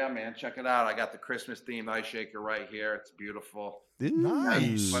 yeah, man. Check it out. I got the Christmas-themed ice shaker right here. It's beautiful.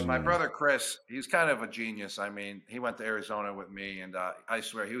 Nice. But my brother Chris, he's kind of a genius. I mean, he went to Arizona with me, and I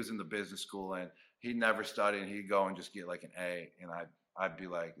swear he was in the business school, and he never studied. And he'd go and just get like an A, and I'd be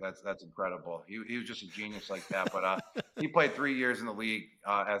like, that's incredible. He was just a genius like that. But he played 3 years in the league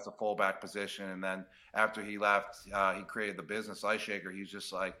as a fullback position, and then after he left, he created the business Ice Shaker. He's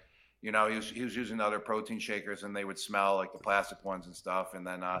just like, he was using other protein shakers, and they would smell like the plastic ones and stuff. And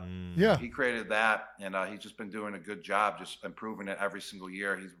then he created that, and he's just been doing a good job, just improving it every single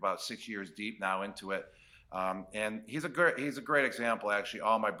year. He's about 6 years deep now into it, and he's a great example. Actually,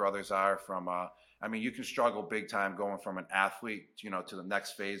 all my brothers are from. You can struggle big time going from an athlete, to the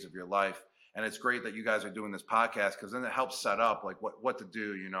next phase of your life. And it's great that you guys are doing this podcast, because then it helps set up like what to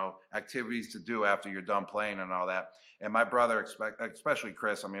do, activities to do after you're done playing and all that. And my brother, especially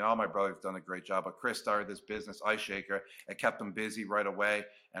Chris, all my brothers have done a great job, but Chris started this business, Ice Shaker. It kept him busy right away.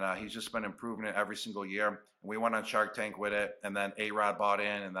 And he's just been improving it every single year. And we went on Shark Tank with it. And then A-Rod bought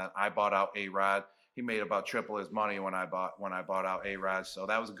in, and then I bought out A-Rod. He made about triple his money when I bought out A-Rod, so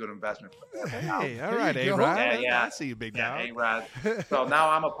that was a good investment. Hey, all right, A-Rod. Yeah. I see you, big dog. A-Rod. So now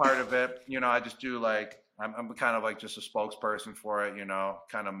I'm a part of it. I just do I'm kind of like just a spokesperson for it.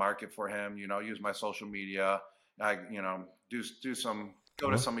 Kind of market for him. Use my social media. I do some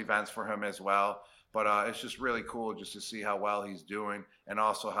to some events for him as well. But it's just really cool just to see how well he's doing, and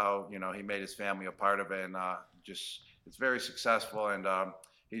also how he made his family a part of it, and it's very successful. And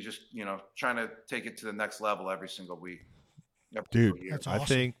he's just, trying to take it to the next level every single week. Dude, that's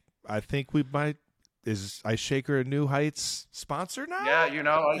awesome. I think we might. Is Ice Shaker a New Heights sponsor now? Yeah,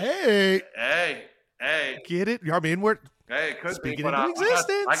 Hey. Get it? We're it could speaking be, but into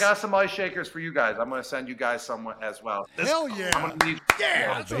existence. I got some Ice Shakers for you guys. I'm going to send you guys some as well. Hell yeah. I'm gonna need,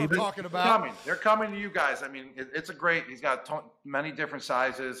 That's what I'm talking about. They're coming to you guys. It's a great. He's got many different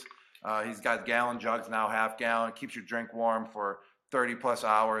sizes. He's got gallon jugs now, half gallon. Keeps your drink warm for 30 plus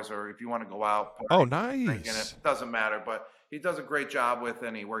hours, or if you want to go out. Oh, nice. It doesn't matter, but he does a great job with it,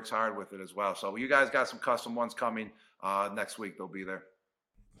 and he works hard with it as well. So you guys got some custom ones coming next week. They'll be there.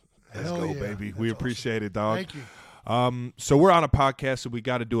 Let's go, baby. We appreciate it, dog. Thank you. So we're on a podcast, so we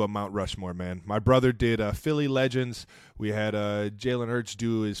got to do a Mount Rushmore, man. My brother did Philly Legends. We had Jalen Hurts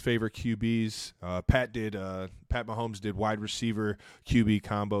do his favorite QBs. Pat Mahomes did wide receiver QB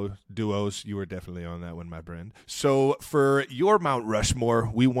combo duos. You were definitely on that one, my friend. So for your Mount Rushmore,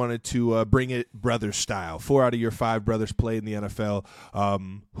 we wanted to bring it brothers style. 4 out of your 5 brothers played in the NFL.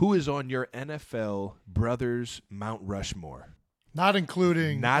 Who is on your NFL brothers Mount Rushmore? Not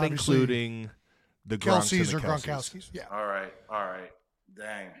including the Kelce's Gronks or and the Gronkowski's. Yeah. All right.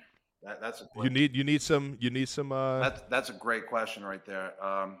 Dang, that's a You need some. That's a great question right there.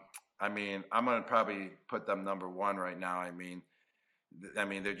 I'm gonna probably put them number 1 right now.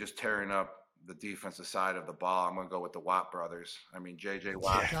 They're just tearing up the defensive side of the ball. I'm gonna go with the Watt brothers. JJ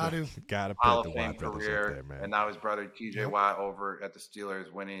Watt, gotta Hall put of the Fame Watt brothers career, up there, man. and now his brother TJ Watt over at the Steelers,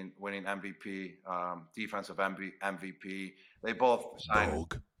 winning MVP, defensive MVP. They both signed.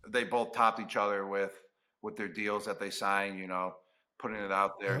 They both topped each other with their deals that they sign. Putting it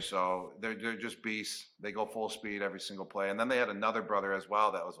out there. Yep. So they're just beasts. They go full speed every single play. And then they had another brother as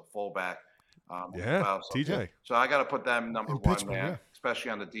well that was a fullback. TJ. So I got to put them number 1, man. Yeah. Especially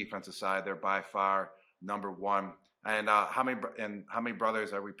on the defensive side, they're by far number 1. And how many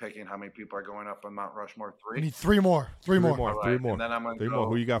brothers are we picking? How many people are going up on Mount Rushmore? 3. We need 3 more. 3 more. Right. 3 more. And then I'm going to go.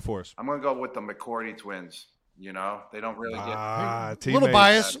 Who you got for us? I'm going to go with the McCourty twins. They don't really get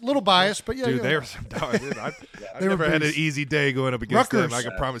little bias, but yeah. Dude, they were some dogs. I've never had an easy day going up against them. I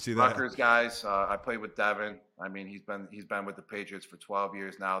can promise you that. Rutgers guys. I played with Devin. He's been with the Patriots for 12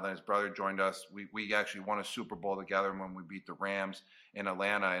 years now. Then his brother joined us. We actually won a Super Bowl together when we beat the Rams in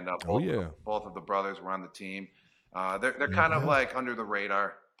Atlanta. And both of the brothers were on the team. They're kind of like under the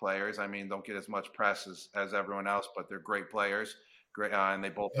radar players. Don't get as much press as everyone else, but they're great players. Great, and they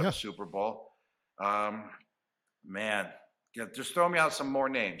both have a Super Bowl. Man, just throw me out some more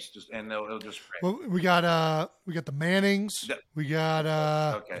names, and it'll just. Well, we got the Mannings. We got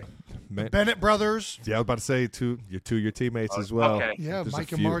the Bennett brothers. Yeah, I was about to say your teammates as well. Okay. Yeah,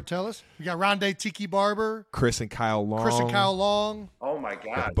 Mike and Martellus. We got Rondé Tiki Barber. Chris and Kyle Long. Oh my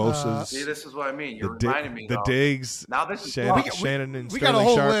God. Bosa's. See, this is what I mean. You're reminding me. The Diggs. Now this is Shannon and we Sterling got a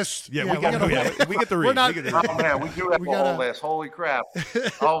whole Sharp. list. Yeah, we get the read. We're not, oh man, we do have a whole list. Holy crap.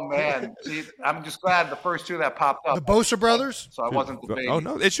 Oh man. See, I'm just glad the first 2 that popped up. The Bosa brothers. So I wasn't debating. Oh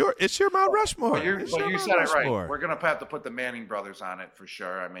no, it's your Mount Rushmore. But you said it right. We're gonna have to put the Manning brothers on it for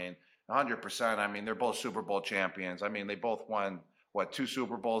sure. 100%. They're both Super Bowl champions. They both won 2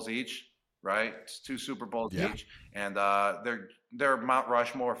 Super Bowls each, right? It's 2 Super Bowls each, and they're Mount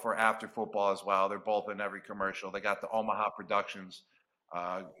Rushmore for after football as well. They're both in every commercial. They got the Omaha Productions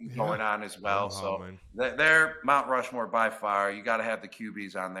going on as well. So man. they're Mount Rushmore by far. You got to have the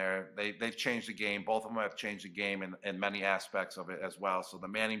QBs on there. They've changed the game. Both of them have changed the game in many aspects of it as well. So the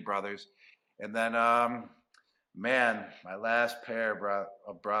Manning brothers, and then man, my last pair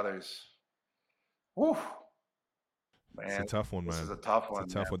of brothers. Whew. Man, it's a tough one, man. This is a tough one.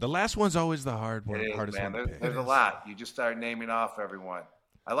 It's a tough one. The last one's always the hardest one man. to pick. There's a lot. You just start naming off everyone.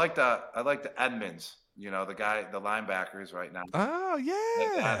 I like the Edmonds. The linebackers right now. Oh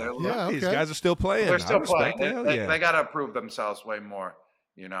yeah, okay. These guys are still playing. They're still playing. They got to prove themselves way more.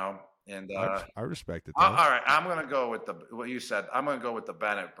 And I respect it. All right, I'm gonna go with what you said. I'm gonna go with the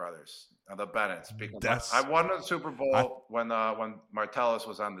Bennett brothers, the Bennetts, because I won the Super Bowl when Martellus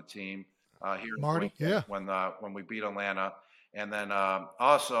was on the team. Here Marty, when we beat Atlanta, and then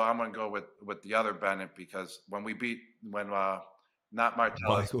also I'm gonna go with the other Bennett because when not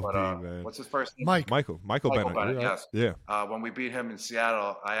Martellus, but what's his first name? Michael Bennett. Yes. Yeah. When we beat him in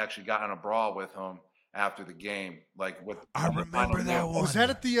Seattle, I actually got in a brawl with him after the game. I remember that one. Was that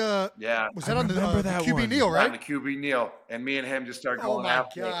at the? Yeah. Was that on the QB Neal, right? On the QB Neal, and me and him just started going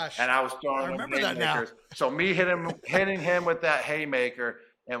after it, and I was throwing him haymakers. So me hitting him with that haymaker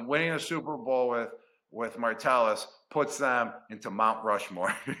and winning a Super Bowl with Martellus puts them into Mount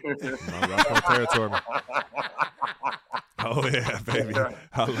Rushmore. Mount Rushmore territory. Oh, yeah, baby.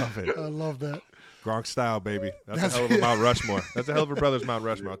 I love it. I love that. Gronk style, baby. That's a hell of a Mount Rushmore. That's a hell of a brother's Mount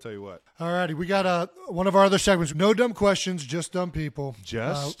Rushmore, I'll tell you what. All righty. We got one of our other segments. No dumb questions, just dumb people.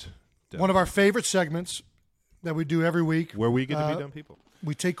 One of our favorite segments that we do every week. Where we get to be dumb people.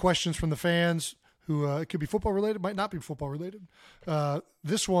 We take questions from the fans who it could be football related, might not be football related.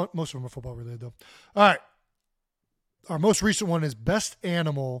 This one, most of them are football related, though. All right. Our most recent one is best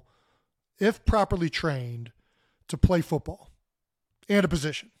animal, if properly trained, to play football and a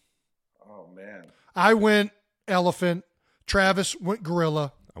position. Oh, man. I went elephant. Travis went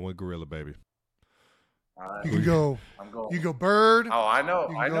gorilla. I went gorilla, baby. You can go. You go bird. Oh, I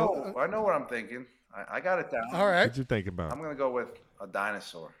know. I know what I'm thinking. I got it down. All right. What you thinking about? I'm going to go with a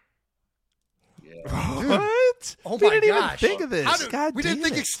dinosaur. Yeah. What? Oh, we my didn't gosh. even think of this. We didn't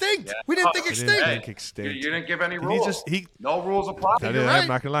think extinct. Yeah. We didn't think We extinct. didn't think extinct. You didn't give any rules. No rules apply. I'm right.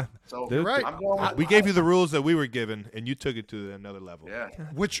 not going to lie. So, You're right. I'm going with, We gave you the rules that we were given, and you took it to another level. Yeah.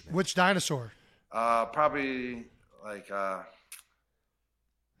 Which dinosaur? Probably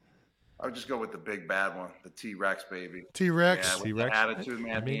I would just go with the big bad one, the T-Rex, baby. T-Rex. Yeah, with T-Rex. the attitude,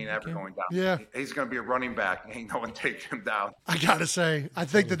 man, he ain't ever going down. Yeah. He's going to be a running back. Ain't no one taking him down. I got to say, I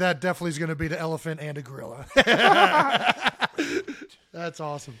think that definitely is going to be the elephant and a gorilla. That's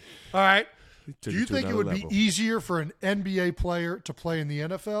awesome. All right. Do you think it would be easier for an NBA player to play in the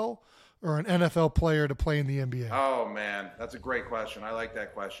NFL or an NFL player to play in the NBA? Oh, man, that's a great question. I like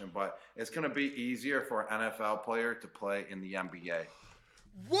that question, but it's going to be easier for an NFL player to play in the NBA.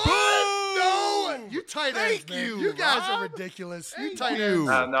 What? No, you tight ends, man. You guys are Rob. ridiculous. You tight ends.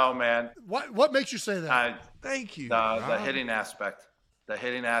 No, man. What makes you say that? Thank you. The hitting aspect. The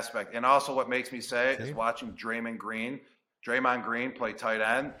hitting aspect. And also what makes me say it is watching Draymond Green play tight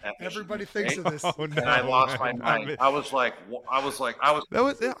end. Everybody thinks of this. Oh, no, and I lost my mind. I was like, That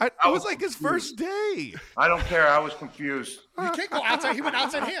was like his first day. I don't care. I was confused. You can't go outside. He went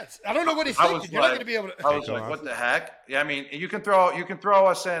outside hands. I don't know what he's I thinking. was You're not going to be able to. I was like, what the heck? Yeah, I mean, you can throw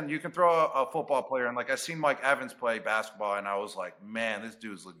us in. You can throw a football player, and I seen Mike Evans play basketball, and I was like, man, this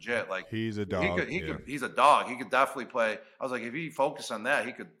dude's legit. Like He's a dog. He's a dog. He could definitely play. I was like, if he focused on that,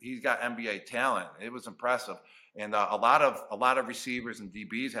 he's got NBA talent. It was impressive. And a lot of receivers and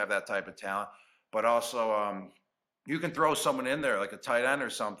DBs have that type of talent, but also you can throw someone in there like a tight end or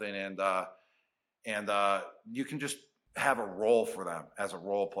something, and you can just have a role for them as a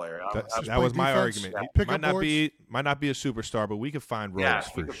role player. That was my argument. Yeah. He might not be a superstar, but we could find roles. Yeah,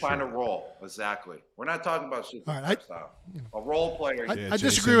 we could find a role. Exactly. We're not talking about superstar. A role player. I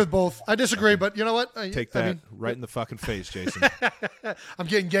disagree with both. I disagree, but you know what? Take that right in the fucking face, Jason. I'm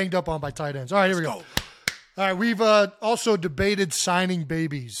getting ganged up on by tight ends. All right, here we go. All right, we've also debated signing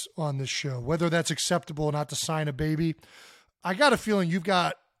babies on this show, whether that's acceptable or not to sign a baby. I got a feeling you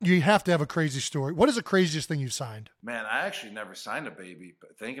have to have a crazy story. What is the craziest thing you've signed? Man, I actually never signed a baby,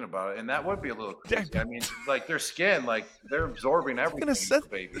 but thinking about it, and that would be a little crazy. I mean, like their skin, like they're absorbing everything.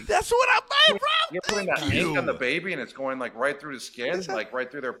 Baby. That's what I'm buying, bro. You're putting that ink on the baby, and it's going like right through the skin, like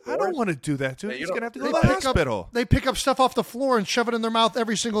right through their pores. I don't want to do that, dude. He's gonna have to go to the They hospital. They pick up stuff off the floor and shove it in their mouth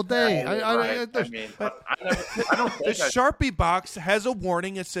every single day. I don't think The Sharpie box has a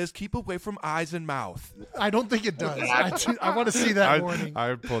warning. It says keep away from eyes and mouth. I don't think it does. I want to see that warning.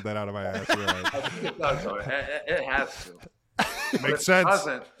 I pulled that out of my ass. I think it does, though. It has to. Makes sense.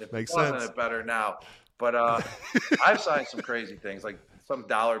 If it doesn't, it better now. But I've signed some crazy things. Like some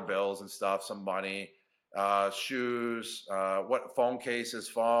dollar bills and stuff, some money, shoes, what phone cases,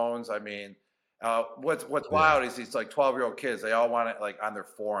 phones. I mean, what's wild is these like 12-year-old kids. They all want it like on their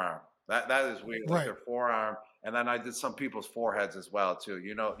forearm. That is weird. Like their forearm. And then I did some people's foreheads as well too.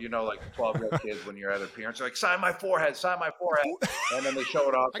 You know, like 12-year-old kids when you're at their parents are like, sign my forehead, and then they show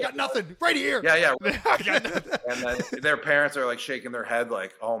it off. I got nothing right here. Yeah. I got nothing. And then their parents are like shaking their head,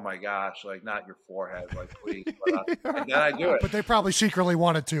 like, "Oh my gosh, like not your forehead, like please." But, and then I do it. But they probably secretly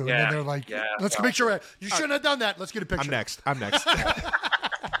wanted to, Yeah, and then they're like, "Let's make sure you shouldn't have done that. Let's get a picture." I'm next.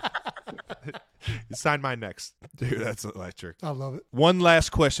 Sign mine next, dude. That's electric. I love it. One last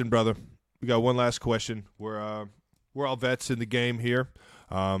question, brother. We got one last question. We're all vets in the game here.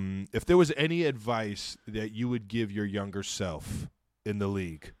 If there was any advice that you would give your younger self in the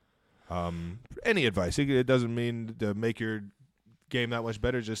league, any advice, it doesn't mean to make your game that much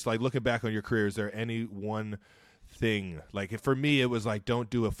better. Just like looking back on your career, is there any one thing? Like for me, it was like, don't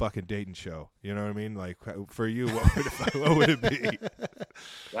do a fucking dating show. You know what I mean? Like for you, what would it be?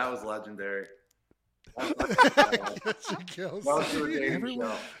 That was legendary.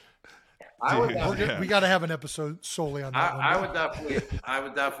 We got to have an episode solely on that one. I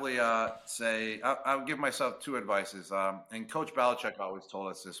would definitely say I would give myself two advices. And Coach Belichick always told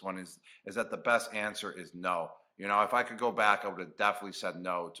us this one is that the best answer is no. You know, if I could go back, I would have definitely said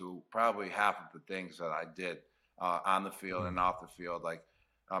no to probably half of the things that I did on the field and off the field. Like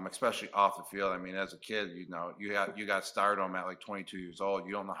especially off the field. I mean, as a kid, you know, you got stardom at like 22 years old.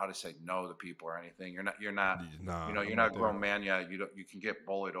 You don't know how to say no to people or anything. You're not you know, you're not a grown man yet. You can get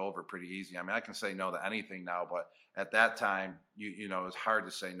bullied over pretty easy. I mean, I can say no to anything now, but at that time, you know, it's hard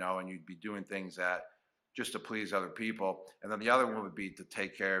to say no, and you'd be doing things that just to please other people. And then the other one would be to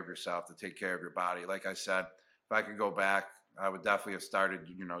take care of yourself, to take care of your body. Like I said, if I could go back, I would definitely have started,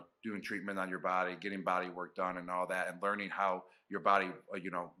 you know, doing treatment on your body, getting body work done and all that, and learning how your body,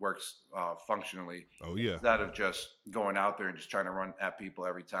 you know, works functionally. Oh, yeah. Instead of just going out there and just trying to run at people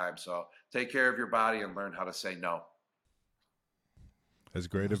every time. So take care of your body and learn how to say no. That's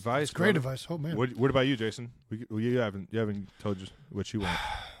great advice. That's great advice. Oh, man. What about you, Jason? You haven't told you what you want.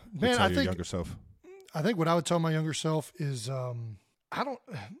 Man, I think your younger self. I think what I would tell my younger self is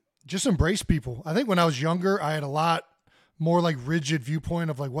just embrace people. I think when I was younger, I had a lot more like rigid viewpoint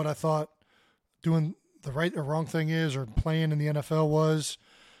of like what I thought doing the right or wrong thing is, or playing in the NFL was.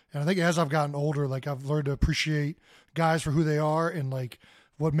 And I think as I've gotten older, like I've learned to appreciate guys for who they are and like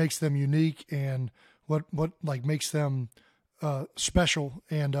what makes them unique and what like makes them special.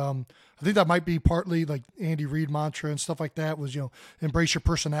 And I think that might be partly like Andy Reid mantra and stuff like that was, you know, embrace your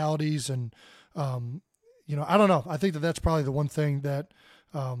personalities. And, you know, I don't know. I think that that's probably the one thing that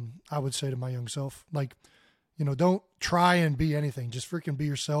I would say to my young self. Like, you know, don't try and be anything. Just freaking be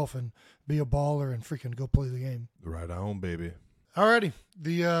yourself and be a baller and freaking go play the game. Right on, baby. Alrighty.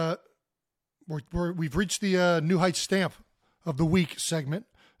 We've reached the New Heights stamp of the week segment.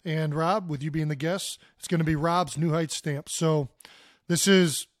 And Rob, with you being the guest, it's going to be Rob's New Heights stamp. So this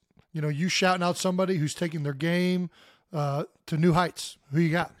is, you know, you shouting out somebody who's taking their game to new heights. Who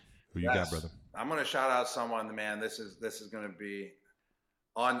you got? Who you got, brother? I'm going to shout out someone, man. This is going to be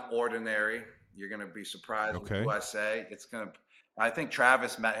unordinary. You're going to be surprised with who I say. I think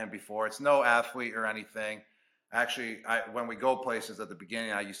Travis met him before. It's no athlete or anything. Actually, when we go places at the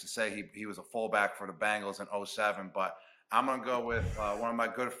beginning, I used to say he was a fullback for the Bengals in 2007. But I'm going to go with one of my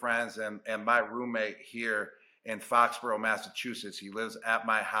good friends and my roommate here in Foxborough, Massachusetts. He lives at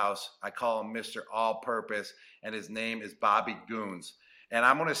my house. I call him Mr. All-Purpose, and his name is Bobby Goons. And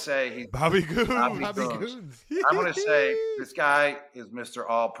I'm going to say he's Bobby Goons. I'm going to say this guy is Mr.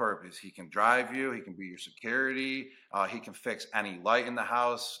 All-Purpose. He can drive you. He can be your security. He can fix any light in the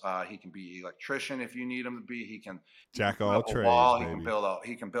house. He can be an electrician if you need him to be. He can jack all trades.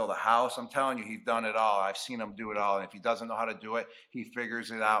 He can build a house. I'm telling you, he's done it all. I've seen him do it all. And if he doesn't know how to do it, he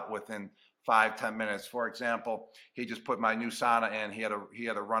figures it out within 5-10 minutes. For example, he just put my new sauna in. He had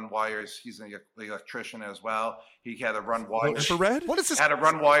to run wires. He's an electrician as well. He had to run wires. Infrared? What is this? Had to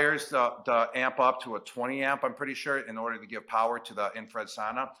run wires to amp up to a 20 amp, I'm pretty sure, in order to give power to the infrared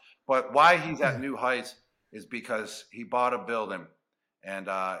sauna. But why he's at New Heights is because he bought a building, and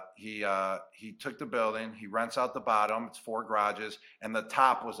he took the building. He rents out the bottom. It's 4 garages, and the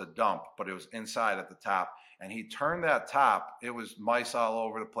top was a dump, but it was inside at the top. And he turned that top. It was mice all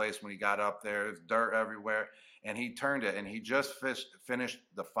over the place when he got up there. There's dirt everywhere. And he turned it, and he just finished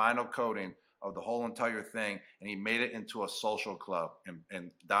the final coating of the whole entire thing, and he made it into a social club and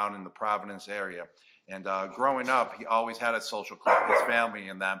down in the Providence area. And growing up, he always had a social club, his family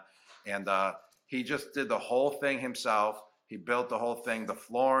and them. And he just did the whole thing himself. He built the whole thing, the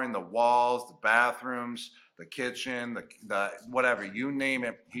flooring, the walls, the bathrooms, the kitchen, the whatever, you name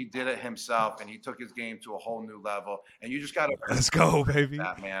it. He did it himself, and he took his game to a whole new level. And you just got to let's go, baby.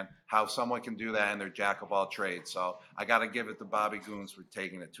 That, man, how someone can do that and they're jack of all trades. So I got to give it to Bobby Goons for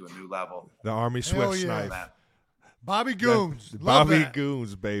taking it to a new level. The Army Swift knife. Bobby Goons. Bobby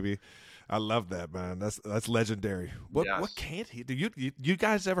Goons, baby. I love that, man. That's legendary. What can't he do? You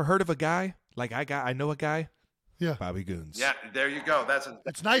guys ever heard of a guy like I know a guy? Yeah, Bobby Goons. Yeah, there you go.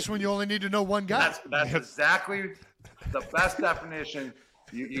 It's nice when you only need to know one guy. That's exactly the best definition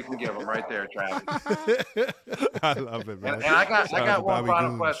you can give him right there, Travis. I love it, man. And I got one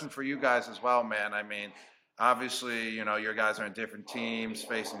final question for you guys as well, man. I mean, obviously, your guys are in different teams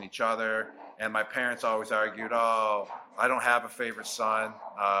facing each other, and my parents always argued, "Oh, I don't have a favorite son.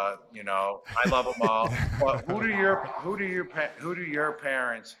 I love them all." But who do your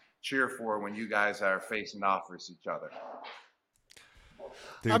parents cheer for when you guys are facing off versus each other?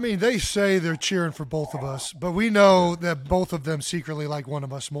 Dude. I mean, they say they're cheering for both of us, but we know that both of them secretly like one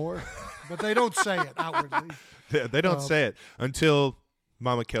of us more. But they don't say it outwardly. Yeah, they don't say it until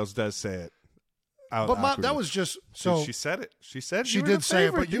Mama Kels does say it. That was just so. Dude, she said it. She said she did say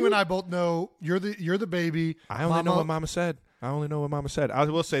it. But dude, you and I both know you're the baby. I only know what Mama said. I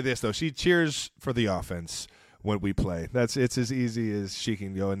will say this though: she cheers for the offense when we play. It's as easy as she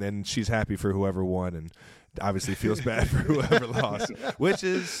can go, and then she's happy for whoever won, and obviously feels bad for whoever lost, which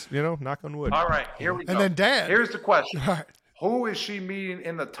is knock on wood. All right, here we go. And then Dad. Here's the question: right. Who is she meeting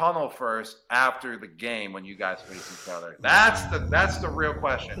in the tunnel first after the game when you guys face each other? That's the real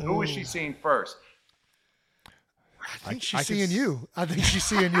question. Who is she seeing first? I think she's seeing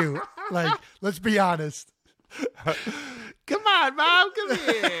you. Like, let's be honest. Come on, Mom. Come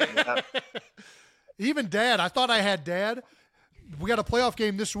here. Even Dad. I thought I had Dad. We got a playoff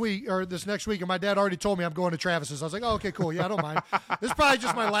game this next week, and my dad already told me I'm going to Travis's. I was like, oh, okay, cool. Yeah, I don't mind. This is probably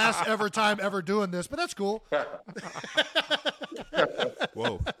just my last time ever doing this, but that's cool.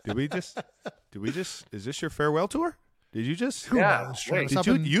 Whoa. Did we just, is this your farewell tour? Did you just? Yeah.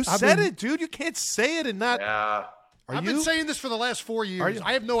 You said it, dude. You can't say it and not. Yeah. I've been saying this for the last 4 years.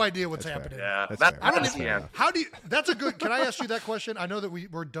 I have no idea what's happening. Yeah. I don't even. That's a good. Can I ask you that question? I know that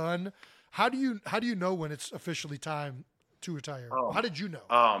we're done. How do you know when it's officially time to retire? How did you know?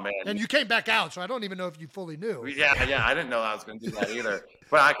 Oh man! And you came back out, so I don't even know if you fully knew. Yeah. I didn't know I was going to do that either.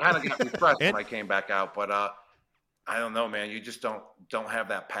 But I kind of got refreshed when I came back out. But I don't know, man. You just don't have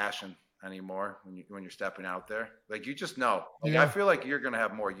that passion anymore when you're stepping out there. Like you just know. Like, I feel like you're going to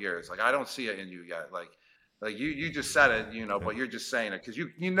have more years. Like I don't see it in you yet. Like you just said it, but you're just saying it because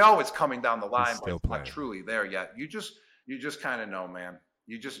you know it's coming down the line, but it's not truly there yet. You just kind of know, man.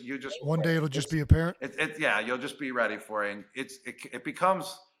 You just one day it'll just be apparent. You'll just be ready for it, and it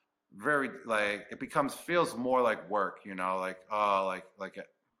becomes feels more like work, like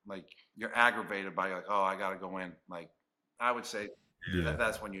you're aggravated by I gotta go in. Like I would say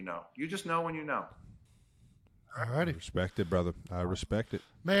that's when you know. You just know when you know. Alrighty, respect it, brother. I respect it,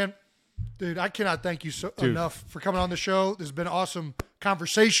 man. Dude, I cannot thank you enough for coming on the show. This has been an awesome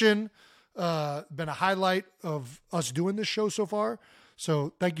conversation. Been a highlight of us doing this show so far.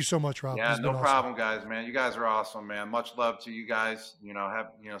 So thank you so much, Rob. Yeah, no problem, guys, man. You guys are awesome, man. Much love to you guys.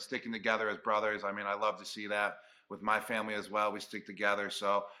 Sticking together as brothers. I mean, I love to see that with my family as well. We stick together.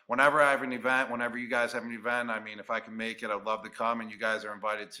 So whenever I have an event, whenever you guys have an event, I mean, if I can make it, I'd love to come. And you guys are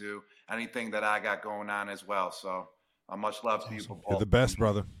invited to anything that I got going on as well. So much love to you. You're the best,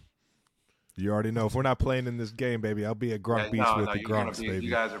 brother. You already know. If we're not playing in this game, baby, I'll be at Gronk Beach with the Gronks, baby.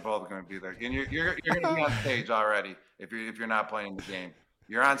 You guys are both going to be there. And you're going to be on stage already if you're not playing the game.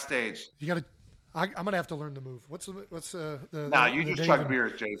 You're on stage. You got to. I'm going to have to learn the move. What's the? Nah, you just chug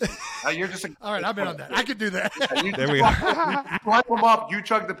beers, Jason. You're just. All right, I've been on that. I can do that. There we go. You wipe them up. You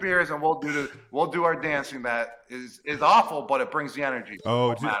chug the beers, and we'll do our dancing. That is awful, but it brings the energy.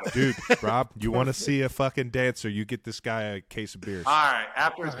 Oh, dude, Rob, you want to see a fucking dancer? You get this guy a case of beers. All right,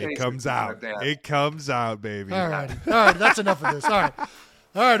 after his it comes out. It comes out, baby. All right, that's enough of this.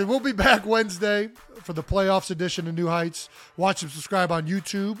 All right, we'll be back Wednesday for the playoffs edition of New Heights. Watch and subscribe on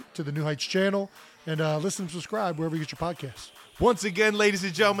YouTube to the New Heights channel, and listen and subscribe wherever you get your podcasts. Once again, ladies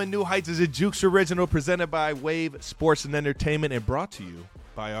and gentlemen, New Heights is a Jukes original presented by Wave Sports and Entertainment and brought to you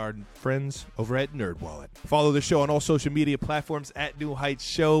by our friends over at NerdWallet. Follow the show on all social media platforms at New Heights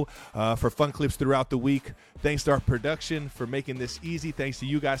Show for fun clips throughout the week. Thanks to our production for making this easy. Thanks to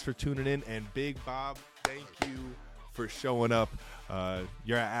you guys for tuning in. And Big Bob, thank you for showing up.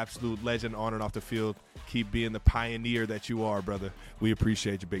 You're an absolute legend on and off the field. Keep being the pioneer that you are, brother. We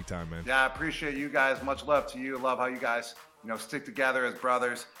appreciate you big time, man. Yeah, I appreciate you guys. Much love to you. Love how you guys stick together as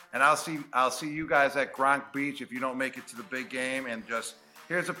brothers. And I'll see you guys at Gronk Beach if you don't make it to the big game. And just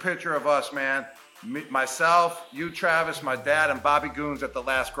here's a picture of us, man. Myself, you, Travis, my dad, and Bobby Goons at the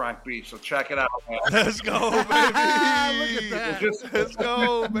last Gronk Beach. So check it out, man. Let's go, baby. Look at that. Let's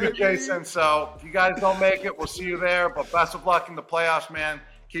go, baby. Jason. So if you guys don't make it, we'll see you there. But best of luck in the playoffs, man.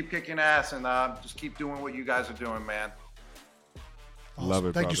 Keep kicking ass and just keep doing what you guys are doing, man. Awesome. Love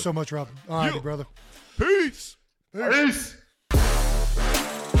it, Thank brother. you so much, Robin. All righty, brother. Peace. Peace.